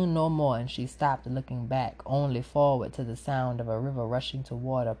seen no more, and she stopped looking back, only forward to the sound of a river rushing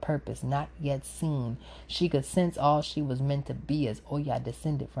toward a purpose not yet seen. She could sense all she was meant to be as Oya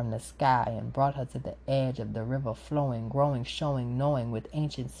descended from the sky and brought her to the edge of the river, flowing, growing, showing, knowing with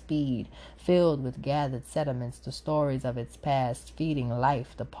ancient speed, filled with gathered sediments, the stories of its past, feeding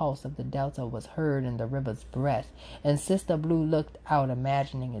life. The pulse of the delta was heard in the river's breath, and Sister Blue looked out,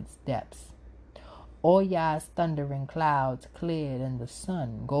 imagining its depths. Oya's thundering clouds cleared, and the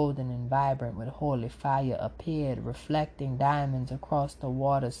sun, golden and vibrant with holy fire, appeared, reflecting diamonds across the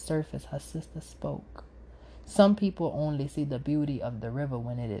water's surface. Her sister spoke. Some people only see the beauty of the river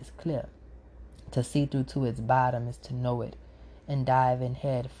when it is clear. To see through to its bottom is to know it and dive in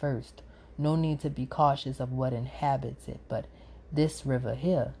head first. No need to be cautious of what inhabits it, but this river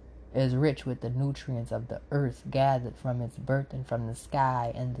here is rich with the nutrients of the earth gathered from its birth and from the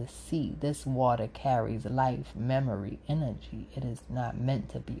sky and the sea. This water carries life, memory, energy. It is not meant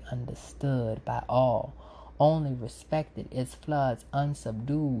to be understood by all, only respected, its floods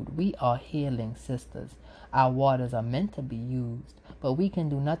unsubdued. We are healing sisters. Our waters are meant to be used, but we can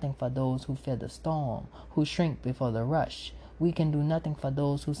do nothing for those who fear the storm, who shrink before the rush. We can do nothing for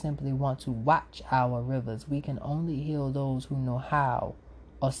those who simply want to watch our rivers. We can only heal those who know how,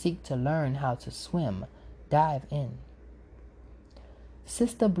 or seek to learn how to swim. Dive in.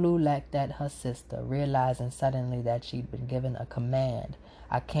 Sister Blue looked at her sister, realizing suddenly that she'd been given a command.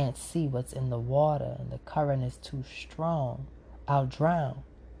 I can't see what's in the water, and the current is too strong. I'll drown.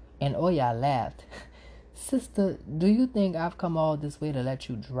 And Oya laughed. Sister, do you think I've come all this way to let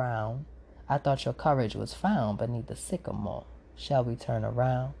you drown? I thought your courage was found beneath the sycamore. Shall we turn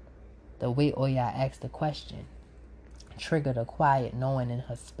around? The way Oya asked the question triggered a quiet knowing in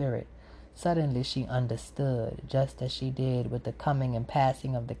her spirit. Suddenly she understood, just as she did with the coming and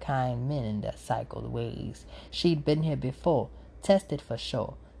passing of the kind men in their cycled ways. She'd been here before, tested for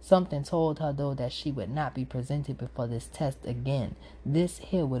sure. Something told her, though, that she would not be presented before this test again. This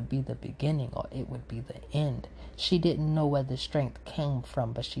here would be the beginning, or it would be the end. She didn't know where the strength came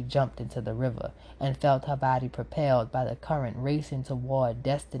from, but she jumped into the river and felt her body propelled by the current racing toward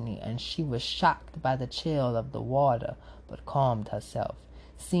destiny, and she was shocked by the chill of the water, but calmed herself.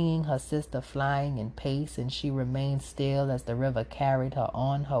 Seeing her sister flying in pace, and she remained still as the river carried her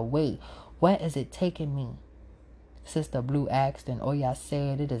on her way. Where is it taking me? Sister Blue asked, and Oya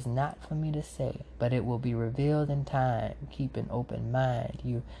said, it is not for me to say, but it will be revealed in time. Keep an open mind.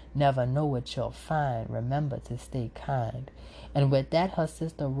 You never know what you'll find. Remember to stay kind. And with that, her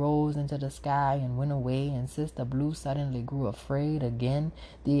sister rose into the sky and went away, and Sister Blue suddenly grew afraid again.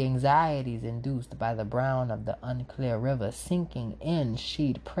 The anxieties induced by the brown of the unclear river sinking in.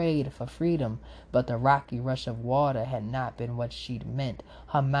 She'd prayed for freedom, but the rocky rush of water had not been what she'd meant.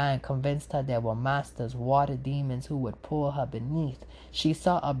 Her mind convinced her there were monsters, water demons, who would pull her beneath. She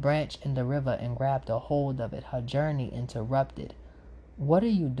saw a branch in the river and grabbed a hold of it, her journey interrupted. What are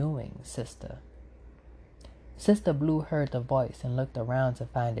you doing, sister? Sister Blue heard the voice and looked around to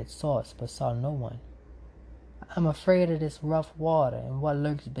find its source, but saw no one. I'm afraid of this rough water and what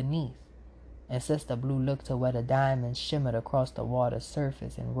lurks beneath. And Sister Blue looked to where the diamonds shimmered across the water's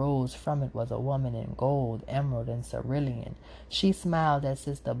surface, and rose from it was a woman in gold, emerald, and cerulean. She smiled at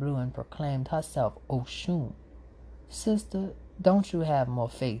Sister Blue and proclaimed herself Oshun. Sister, don't you have more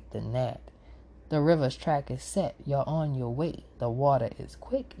faith than that? The river's track is set. You're on your way. The water is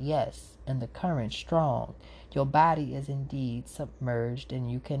quick, yes, and the current strong. Your body is indeed submerged,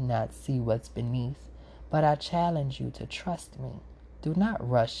 and you cannot see what's beneath. But I challenge you to trust me. Do not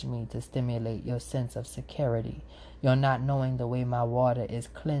rush me to stimulate your sense of security. You're not knowing the way my water is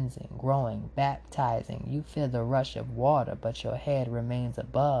cleansing, growing, baptizing. You feel the rush of water, but your head remains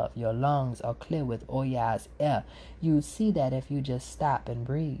above. Your lungs are clear with Oya's air. You see that if you just stop and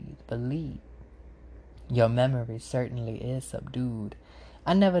breathe, believe. Your memory certainly is subdued.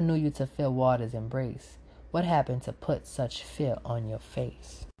 I never knew you to feel water's embrace. What happened to put such fear on your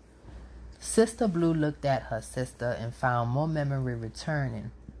face? Sister Blue looked at her sister and found more memory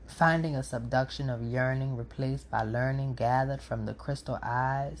returning, finding a subduction of yearning replaced by learning gathered from the crystal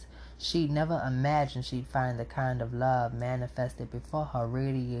eyes. She'd never imagined she'd find the kind of love manifested before her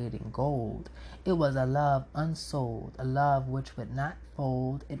radiating gold. It was a love unsold, a love which would not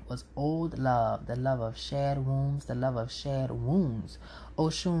fold. It was old love, the love of shared wombs, the love of shared wounds.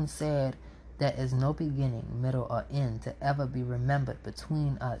 Oshun said, there is no beginning, middle, or end to ever be remembered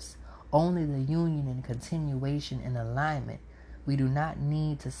between us. Only the union and continuation in alignment. We do not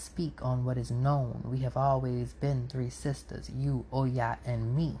need to speak on what is known. We have always been three sisters, you, Oya,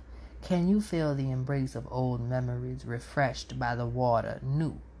 and me. Can you feel the embrace of old memories refreshed by the water,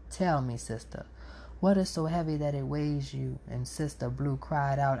 new? Tell me, sister, what is so heavy that it weighs you? And Sister Blue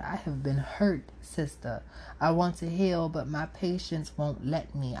cried out, I have been hurt, sister. I want to heal, but my patience won't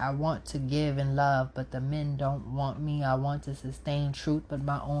let me. I want to give and love, but the men don't want me. I want to sustain truth, but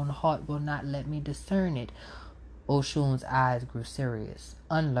my own heart will not let me discern it. Oshun's eyes grew serious.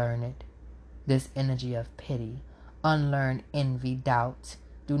 Unlearn it, this energy of pity. Unlearn envy, doubt.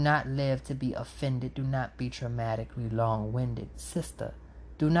 Do not live to be offended. Do not be dramatically long-winded. Sister,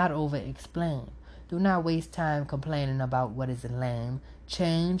 do not over-explain. Do not waste time complaining about what is lame.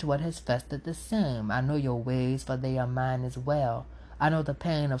 Change what has festered the same. I know your ways, for they are mine as well. I know the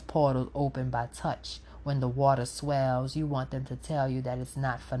pain of portals opened by touch. When the water swells, you want them to tell you that it's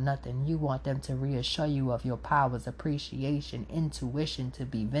not for nothing. You want them to reassure you of your powers, appreciation, intuition to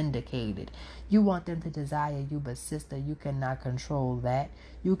be vindicated. You want them to desire you, but sister, you cannot control that.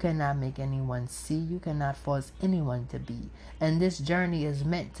 You cannot make anyone see. You cannot force anyone to be. And this journey is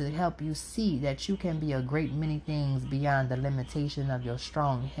meant to help you see that you can be a great many things beyond the limitation of your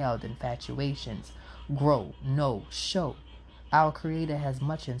strong-held infatuations. Grow, know, show. Our Creator has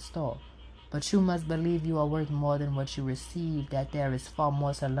much in store. But you must believe you are worth more than what you receive, that there is far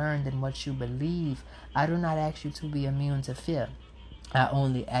more to learn than what you believe. I do not ask you to be immune to fear. I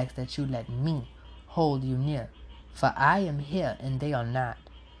only ask that you let me hold you near. For I am here and they are not.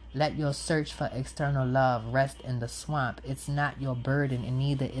 Let your search for external love rest in the swamp. It's not your burden and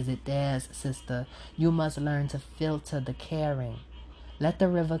neither is it theirs, sister. You must learn to filter the caring. Let the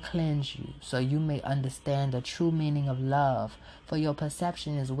river cleanse you, so you may understand the true meaning of love, for your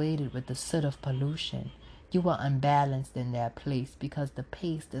perception is weighted with the soot of pollution. You are unbalanced in that place because the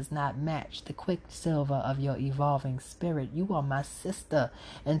pace does not match the quicksilver of your evolving spirit. You are my sister,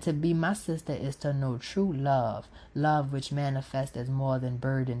 and to be my sister is to know true love, love which manifests as more than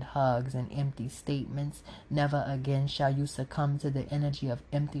burdened hugs and empty statements. Never again shall you succumb to the energy of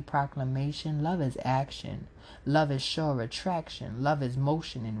empty proclamation. Love is action. Love is sure attraction. Love is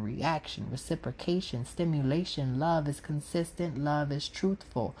motion and reaction, reciprocation, stimulation. Love is consistent. Love is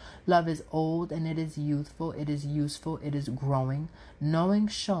truthful. Love is old and it is youthful. It is useful. It is growing. Knowing,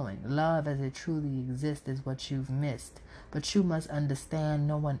 showing. Love as it truly exists is what you've missed. But you must understand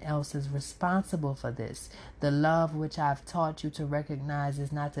no one else is responsible for this. The love which I've taught you to recognize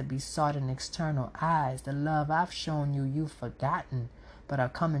is not to be sought in external eyes. The love I've shown you, you've forgotten, but are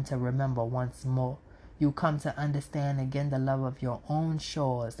coming to remember once more. You come to understand again the love of your own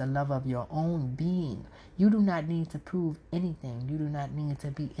shores, the love of your own being. You do not need to prove anything. You do not need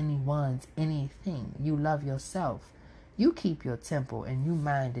to be anyone's anything. You love yourself. You keep your temple and you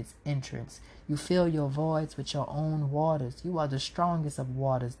mind its entrance. You fill your voids with your own waters. You are the strongest of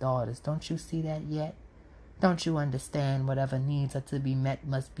water's daughters. Don't you see that yet? Don't you understand whatever needs are to be met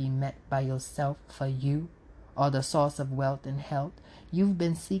must be met by yourself for you? Or the source of wealth and health? You've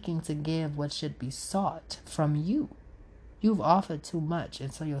been seeking to give what should be sought from you. You've offered too much,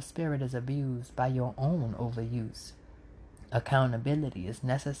 and so your spirit is abused by your own overuse. Accountability is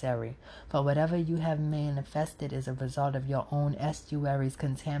necessary, for whatever you have manifested is a result of your own estuary's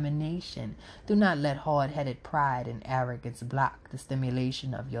contamination. Do not let hard-headed pride and arrogance block the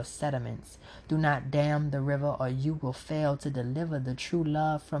stimulation of your sediments. Do not dam the river, or you will fail to deliver the true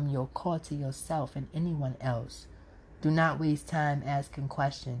love from your core to yourself and anyone else. Do not waste time asking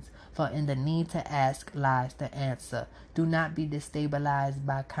questions, for in the need to ask lies the answer. Do not be destabilized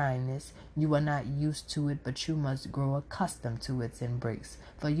by kindness. You are not used to it, but you must grow accustomed to its embrace.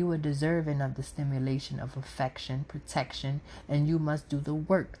 For you are deserving of the stimulation of affection, protection, and you must do the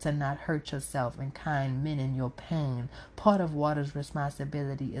work to not hurt yourself and kind men in your pain. Part of water's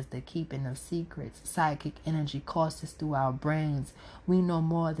responsibility is the keeping of secrets. Psychic energy courses through our brains. We know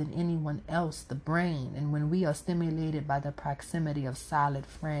more than anyone else, the brain, and when we are stimulated by the proximity of solid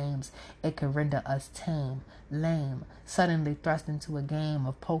frames, it can render us tame, lame, suddenly thrust into a game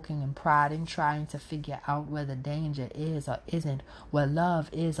of poking and prodding, trying to figure out where the danger is or isn't, where love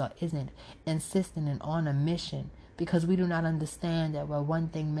is or isn't, insisting and on a mission, because we do not understand that where one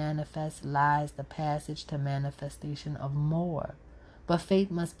thing manifests lies the passage to manifestation of more. But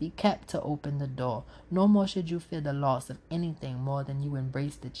faith must be kept to open the door. No more should you fear the loss of anything more than you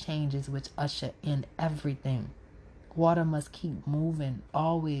embrace the changes which usher in everything. Water must keep moving,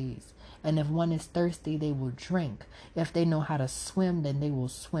 always. And if one is thirsty, they will drink. If they know how to swim, then they will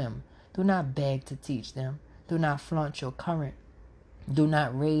swim. Do not beg to teach them. Do not flaunt your current. Do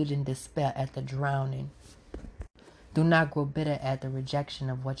not rage in despair at the drowning. Do not grow bitter at the rejection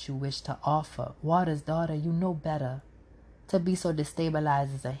of what you wish to offer. Water's daughter, you know better. To be so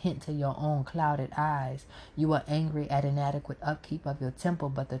destabilized is a hint to your own clouded eyes. You are angry at inadequate upkeep of your temple,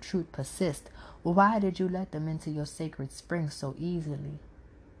 but the truth persists. Why did you let them into your sacred spring so easily?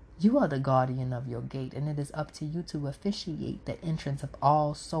 You are the guardian of your gate, and it is up to you to officiate the entrance of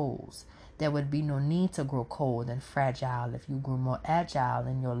all souls. There would be no need to grow cold and fragile if you grew more agile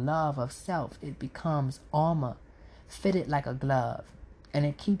in your love of self. It becomes armor, fitted like a glove, and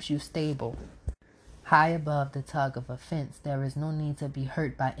it keeps you stable. High above the tug of offense, there is no need to be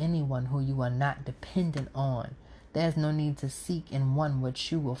hurt by anyone who you are not dependent on. There is no need to seek in one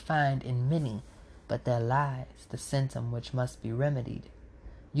what you will find in many, but there lies the symptom which must be remedied.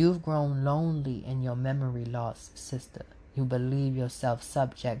 You've grown lonely in your memory loss, sister. You believe yourself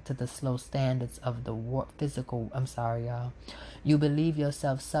subject to the slow standards of the physical. I'm sorry, y'all. You believe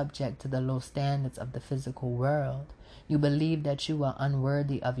yourself subject to the low standards of the physical world. You believe that you are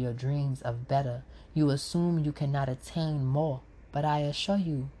unworthy of your dreams of better. You assume you cannot attain more. But I assure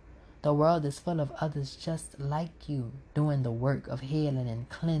you, the world is full of others just like you, doing the work of healing and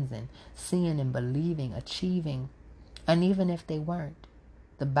cleansing, seeing and believing, achieving. And even if they weren't,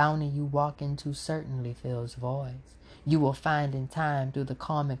 the bounty you walk into certainly fills voids. You will find in time, through the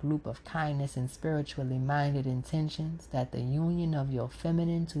karmic loop of kindness and spiritually minded intentions, that the union of your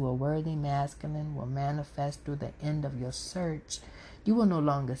feminine to a worthy masculine will manifest through the end of your search. You will no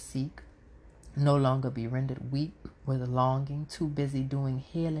longer seek, no longer be rendered weak with longing, too busy doing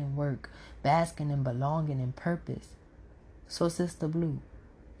healing work, basking in belonging and purpose. So, Sister Blue,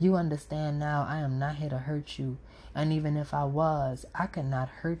 you understand now I am not here to hurt you, and even if I was, I could not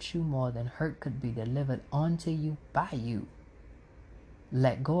hurt you more than hurt could be delivered onto you by you.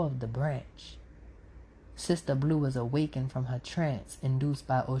 Let go of the branch. Sister Blue was awakened from her trance induced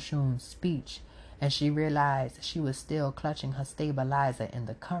by Oshun's speech, and she realized she was still clutching her stabilizer in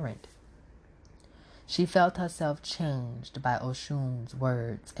the current. She felt herself changed by Oshun's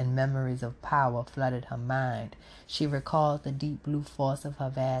words, and memories of power flooded her mind. She recalled the deep blue force of her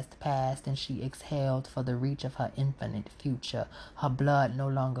vast past, and she exhaled for the reach of her infinite future. Her blood no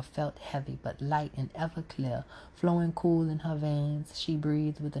longer felt heavy, but light and ever clear, flowing cool in her veins. She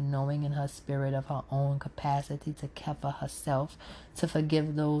breathed with a knowing in her spirit of her own capacity to care for herself, to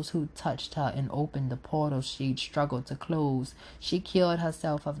forgive those who touched her, and opened the portals she'd struggled to close. She cured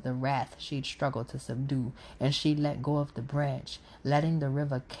herself of the wrath she'd struggled to subdue, and she let go of the branch, letting the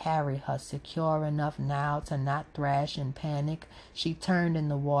river carry her, secure enough now to not thrash in panic. She turned in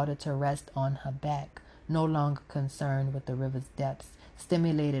the water to rest on her back, no longer concerned with the river's depths,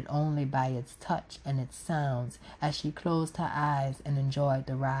 stimulated only by its touch and its sounds. As she closed her eyes and enjoyed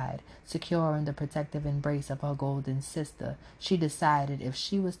the ride, secure in the protective embrace of her golden sister, she decided if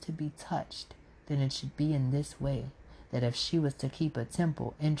she was to be touched, then it should be in this way, that if she was to keep a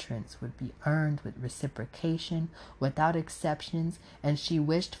temple, entrance would be earned with reciprocation, without exceptions, and she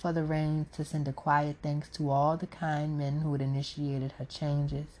wished for the rains to send a quiet thanks to all the kind men who had initiated her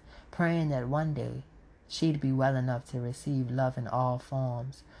changes, praying that one day she'd be well enough to receive love in all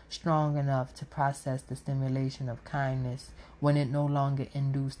forms, strong enough to process the stimulation of kindness when it no longer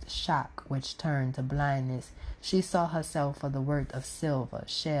induced shock which turned to blindness. She saw herself for the worth of silver,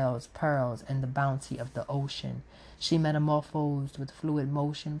 shells, pearls, and the bounty of the ocean. She metamorphosed with fluid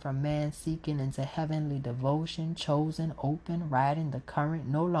motion from man-seeking into heavenly devotion, chosen, open, riding the current,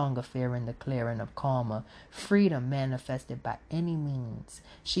 no longer fearing the clearing of karma, freedom manifested by any means.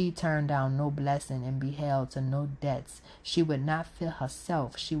 She turned down no blessing and be held to no debts. She would not fear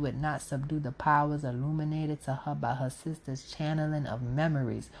herself. She would not subdue the powers illuminated to her by her sister's channeling of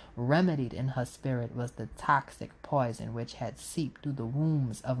memories. Remedied in her spirit was the toxic poison which had seeped through the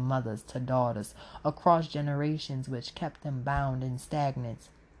wombs of mothers to daughters, across generations, which kept them bound and stagnant.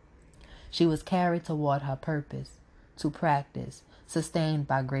 She was carried toward her purpose, to practice, sustained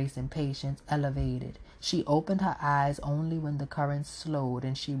by grace and patience, elevated. She opened her eyes only when the current slowed,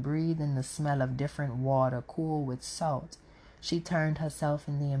 and she breathed in the smell of different water, cool with salt. She turned herself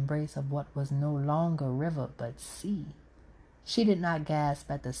in the embrace of what was no longer river but sea. She did not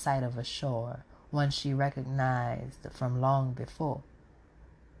gasp at the sight of a shore, one she recognized from long before.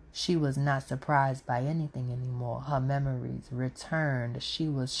 She was not surprised by anything anymore. Her memories returned. She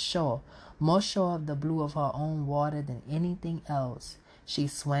was sure, more sure of the blue of her own water than anything else. She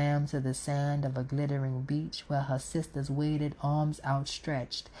swam to the sand of a glittering beach where her sisters waited, arms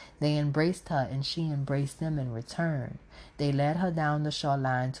outstretched. They embraced her, and she embraced them in return. They led her down the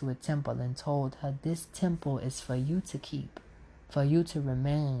shoreline to a temple and told her, "This temple is for you to keep, for you to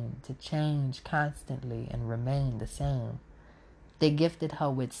remain, to change constantly and remain the same." They gifted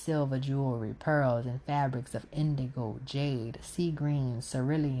her with silver jewelry, pearls, and fabrics of indigo, jade, sea green,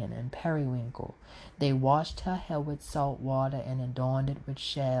 cerulean, and periwinkle. They washed her hair with salt water and adorned it with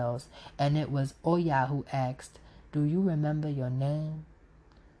shells, and it was Oya who asked, "Do you remember your name?"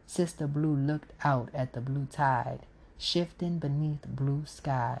 Sister Blue looked out at the blue tide, shifting beneath blue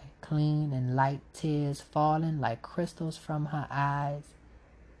sky, clean and light, tears falling like crystals from her eyes.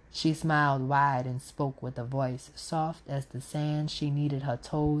 She smiled wide and spoke with a voice soft as the sand she kneaded her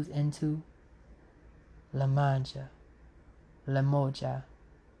toes into. "La Manja, La Moja,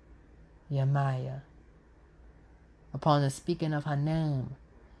 Yamaya." Upon the speaking of her name,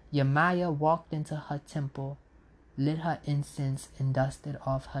 Yamaya walked into her temple, lit her incense, and dusted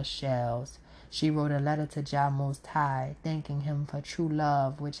off her shells. She wrote a letter to Jah Most High, thanking him for true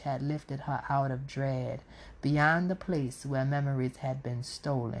love which had lifted her out of dread, beyond the place where memories had been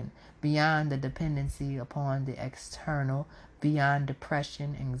stolen, beyond the dependency upon the external, beyond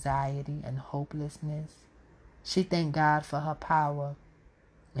depression, anxiety, and hopelessness. She thanked God for her power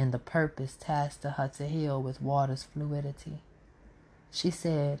and the purpose tasked to her to heal with water's fluidity. She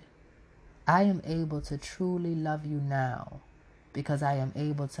said, I am able to truly love you now because I am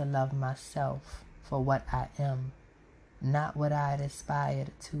able to love myself for what I am, not what I had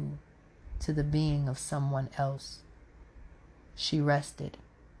aspired to the being of someone else. She rested,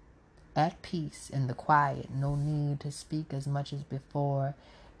 at peace in the quiet, no need to speak as much as before,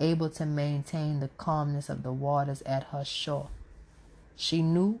 able to maintain the calmness of the waters at her shore. She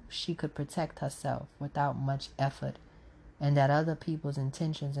knew she could protect herself without much effort, and that other people's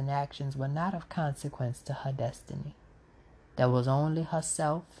intentions and actions were not of consequence to her destiny. There was only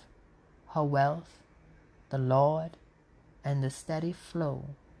herself, her wealth, the Lord, and the steady flow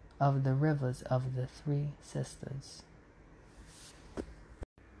of the rivers of the three sisters.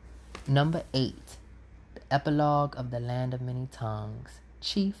 Number 8. The Epilogue of the Land of Many Tongues,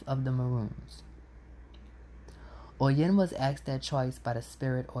 Chief of the Maroons. Oyen was asked their choice by the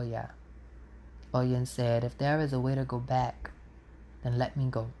spirit Oya. Oyen said, if there is a way to go back, then let me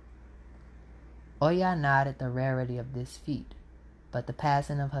go. Oya nodded the rarity of this feat, but the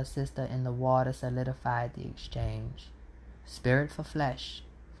passing of her sister in the water solidified the exchange. Spirit for flesh,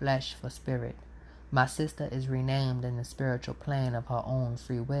 flesh for spirit. My sister is renamed in the spiritual plane of her own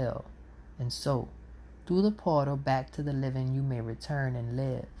free will, and so, through the portal back to the living you may return and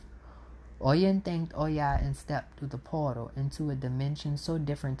live. Oyen thanked Oya and stepped through the portal into a dimension so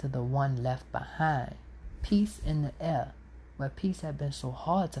different to the one left behind. Peace in the air, where peace had been so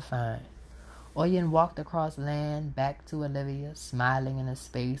hard to find. Oyen walked across land back to Olivia, smiling in a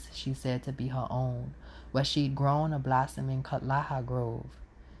space she said to be her own, where she'd grown a blossoming Katlaha grove.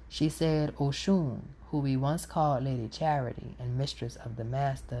 She said Oshun, who we once called Lady Charity and mistress of the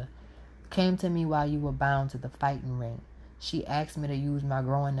master, came to me while you were bound to the fighting ring. She asked me to use my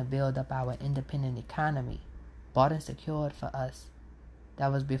growing to build up our independent economy, bought and secured for us.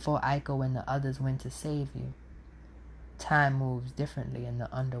 That was before Aiko and the others went to save you. Time moves differently in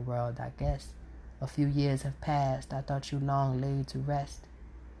the underworld, I guess. A few years have passed. I thought you long laid to rest.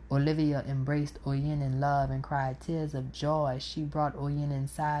 Olivia embraced Oyen in love and cried tears of joy. She brought Oyen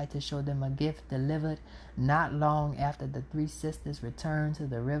inside to show them a gift delivered not long after the three sisters returned to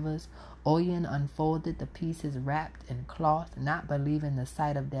the rivers. Oyen unfolded the pieces wrapped in cloth, not believing the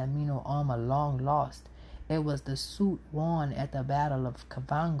sight of their Miino armor long lost. It was the suit worn at the Battle of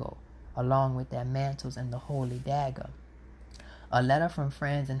Kavango, along with their mantles and the holy dagger. A letter from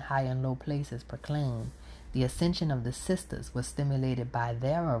friends in high and low places proclaimed the ascension of the sisters was stimulated by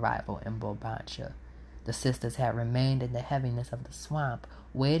their arrival in Bobancha. The sisters had remained in the heaviness of the swamp,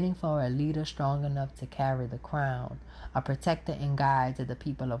 waiting for a leader strong enough to carry the crown, a protector and guide to the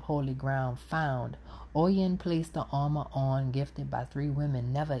people of holy ground found. Oyen placed the armor on, gifted by three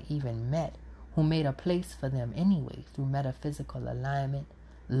women never even met, who made a place for them anyway through metaphysical alignment.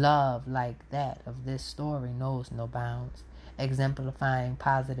 Love like that of this story knows no bounds, exemplifying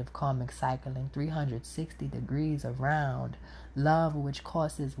positive karmic cycling 360 degrees around. Love which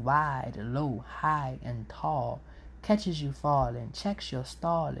courses wide, low, high, and tall, catches you falling, checks your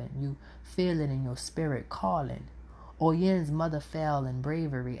stalling, you feel it in your spirit calling. Oyen's mother fell in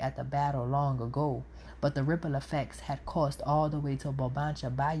bravery at the battle long ago, but the ripple effects had coursed all the way to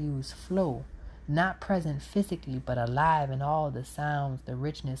Bobancha Bayou's flow. Not present physically, but alive in all the sounds, the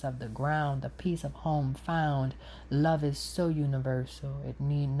richness of the ground, the peace of home found. Love is so universal, it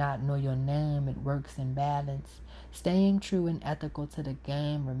need not know your name, it works in balance. Staying true and ethical to the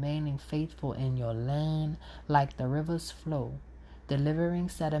game, remaining faithful in your lane, like the river's flow. Delivering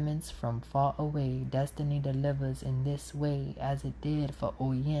sediments from far away, destiny delivers in this way, as it did for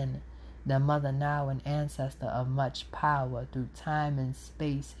Oyen. The mother, now an ancestor of much power, through time and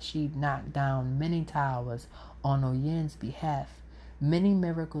space she'd knocked down many towers on Oyen's behalf. Many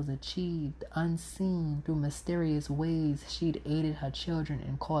miracles achieved, unseen, through mysterious ways she'd aided her children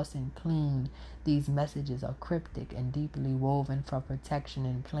in coursing clean. These messages are cryptic and deeply woven for protection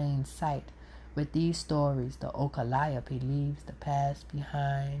in plain sight. With these stories, the Okaliope leaves the past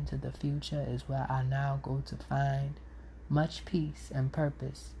behind. To the future is where I now go to find much peace and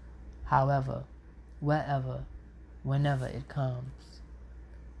purpose. However, wherever, whenever it comes.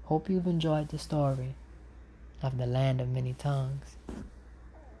 Hope you've enjoyed the story of the Land of Many Tongues.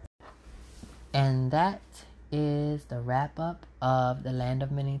 And that is the wrap-up of the Land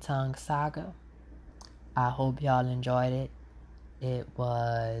of Many Tongues saga. I hope y'all enjoyed it. It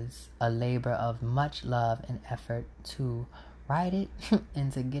was a labor of much love and effort to write it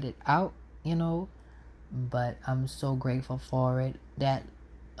and to get it out, but I'm so grateful for it. That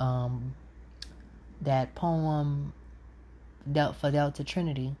poem for Delta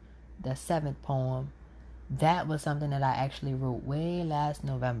Trinity, the seventh poem, that was something that I actually wrote way last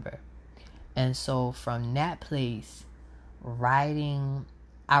November. And so from that place,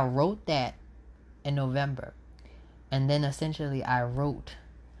 I wrote that in November. And then essentially I wrote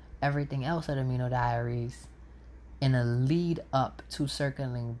everything else of the Miino Diaries in a lead up to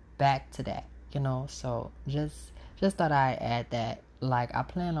circling back to that, So just thought I'd add that. Like, I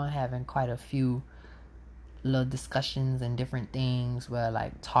plan on having quite a few little discussions and different things where,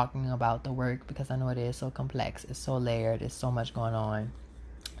 like, talking about the work, because I know it is so complex, it's so layered, there's so much going on.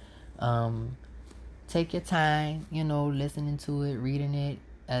 Take your time, listening to it, reading it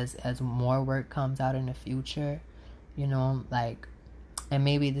as more work comes out in the future, like, and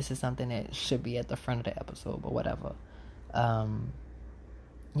maybe this is something that should be at the front of the episode, but whatever.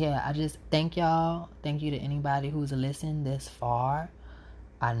 Yeah, I just thank y'all. Thank you to anybody who's listened this far.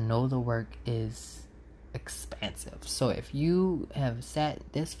 I know the work is expansive. So if you have sat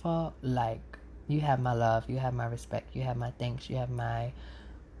this far, like, you have my love, you have my respect, you have my thanks, you have my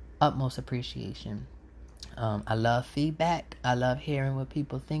utmost appreciation. I love feedback. I love hearing what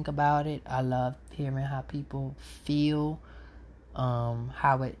people think about it. I love hearing how people feel,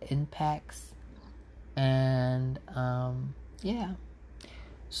 how it impacts. And yeah.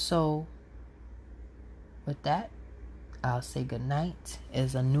 So with that, I'll say good night.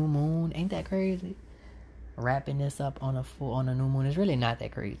 It's a new moon. Ain't that crazy? Wrapping this up on a new moon is really not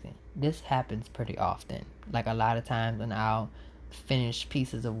that crazy. This happens pretty often. Like, a lot of times when I'll finish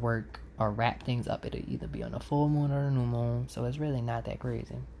pieces of work or wrap things up, it'll either be on a full moon or a new moon. So it's really not that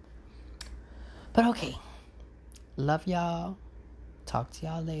crazy. But okay. Love y'all. Talk to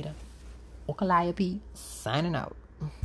y'all later. Okalaya P signing out.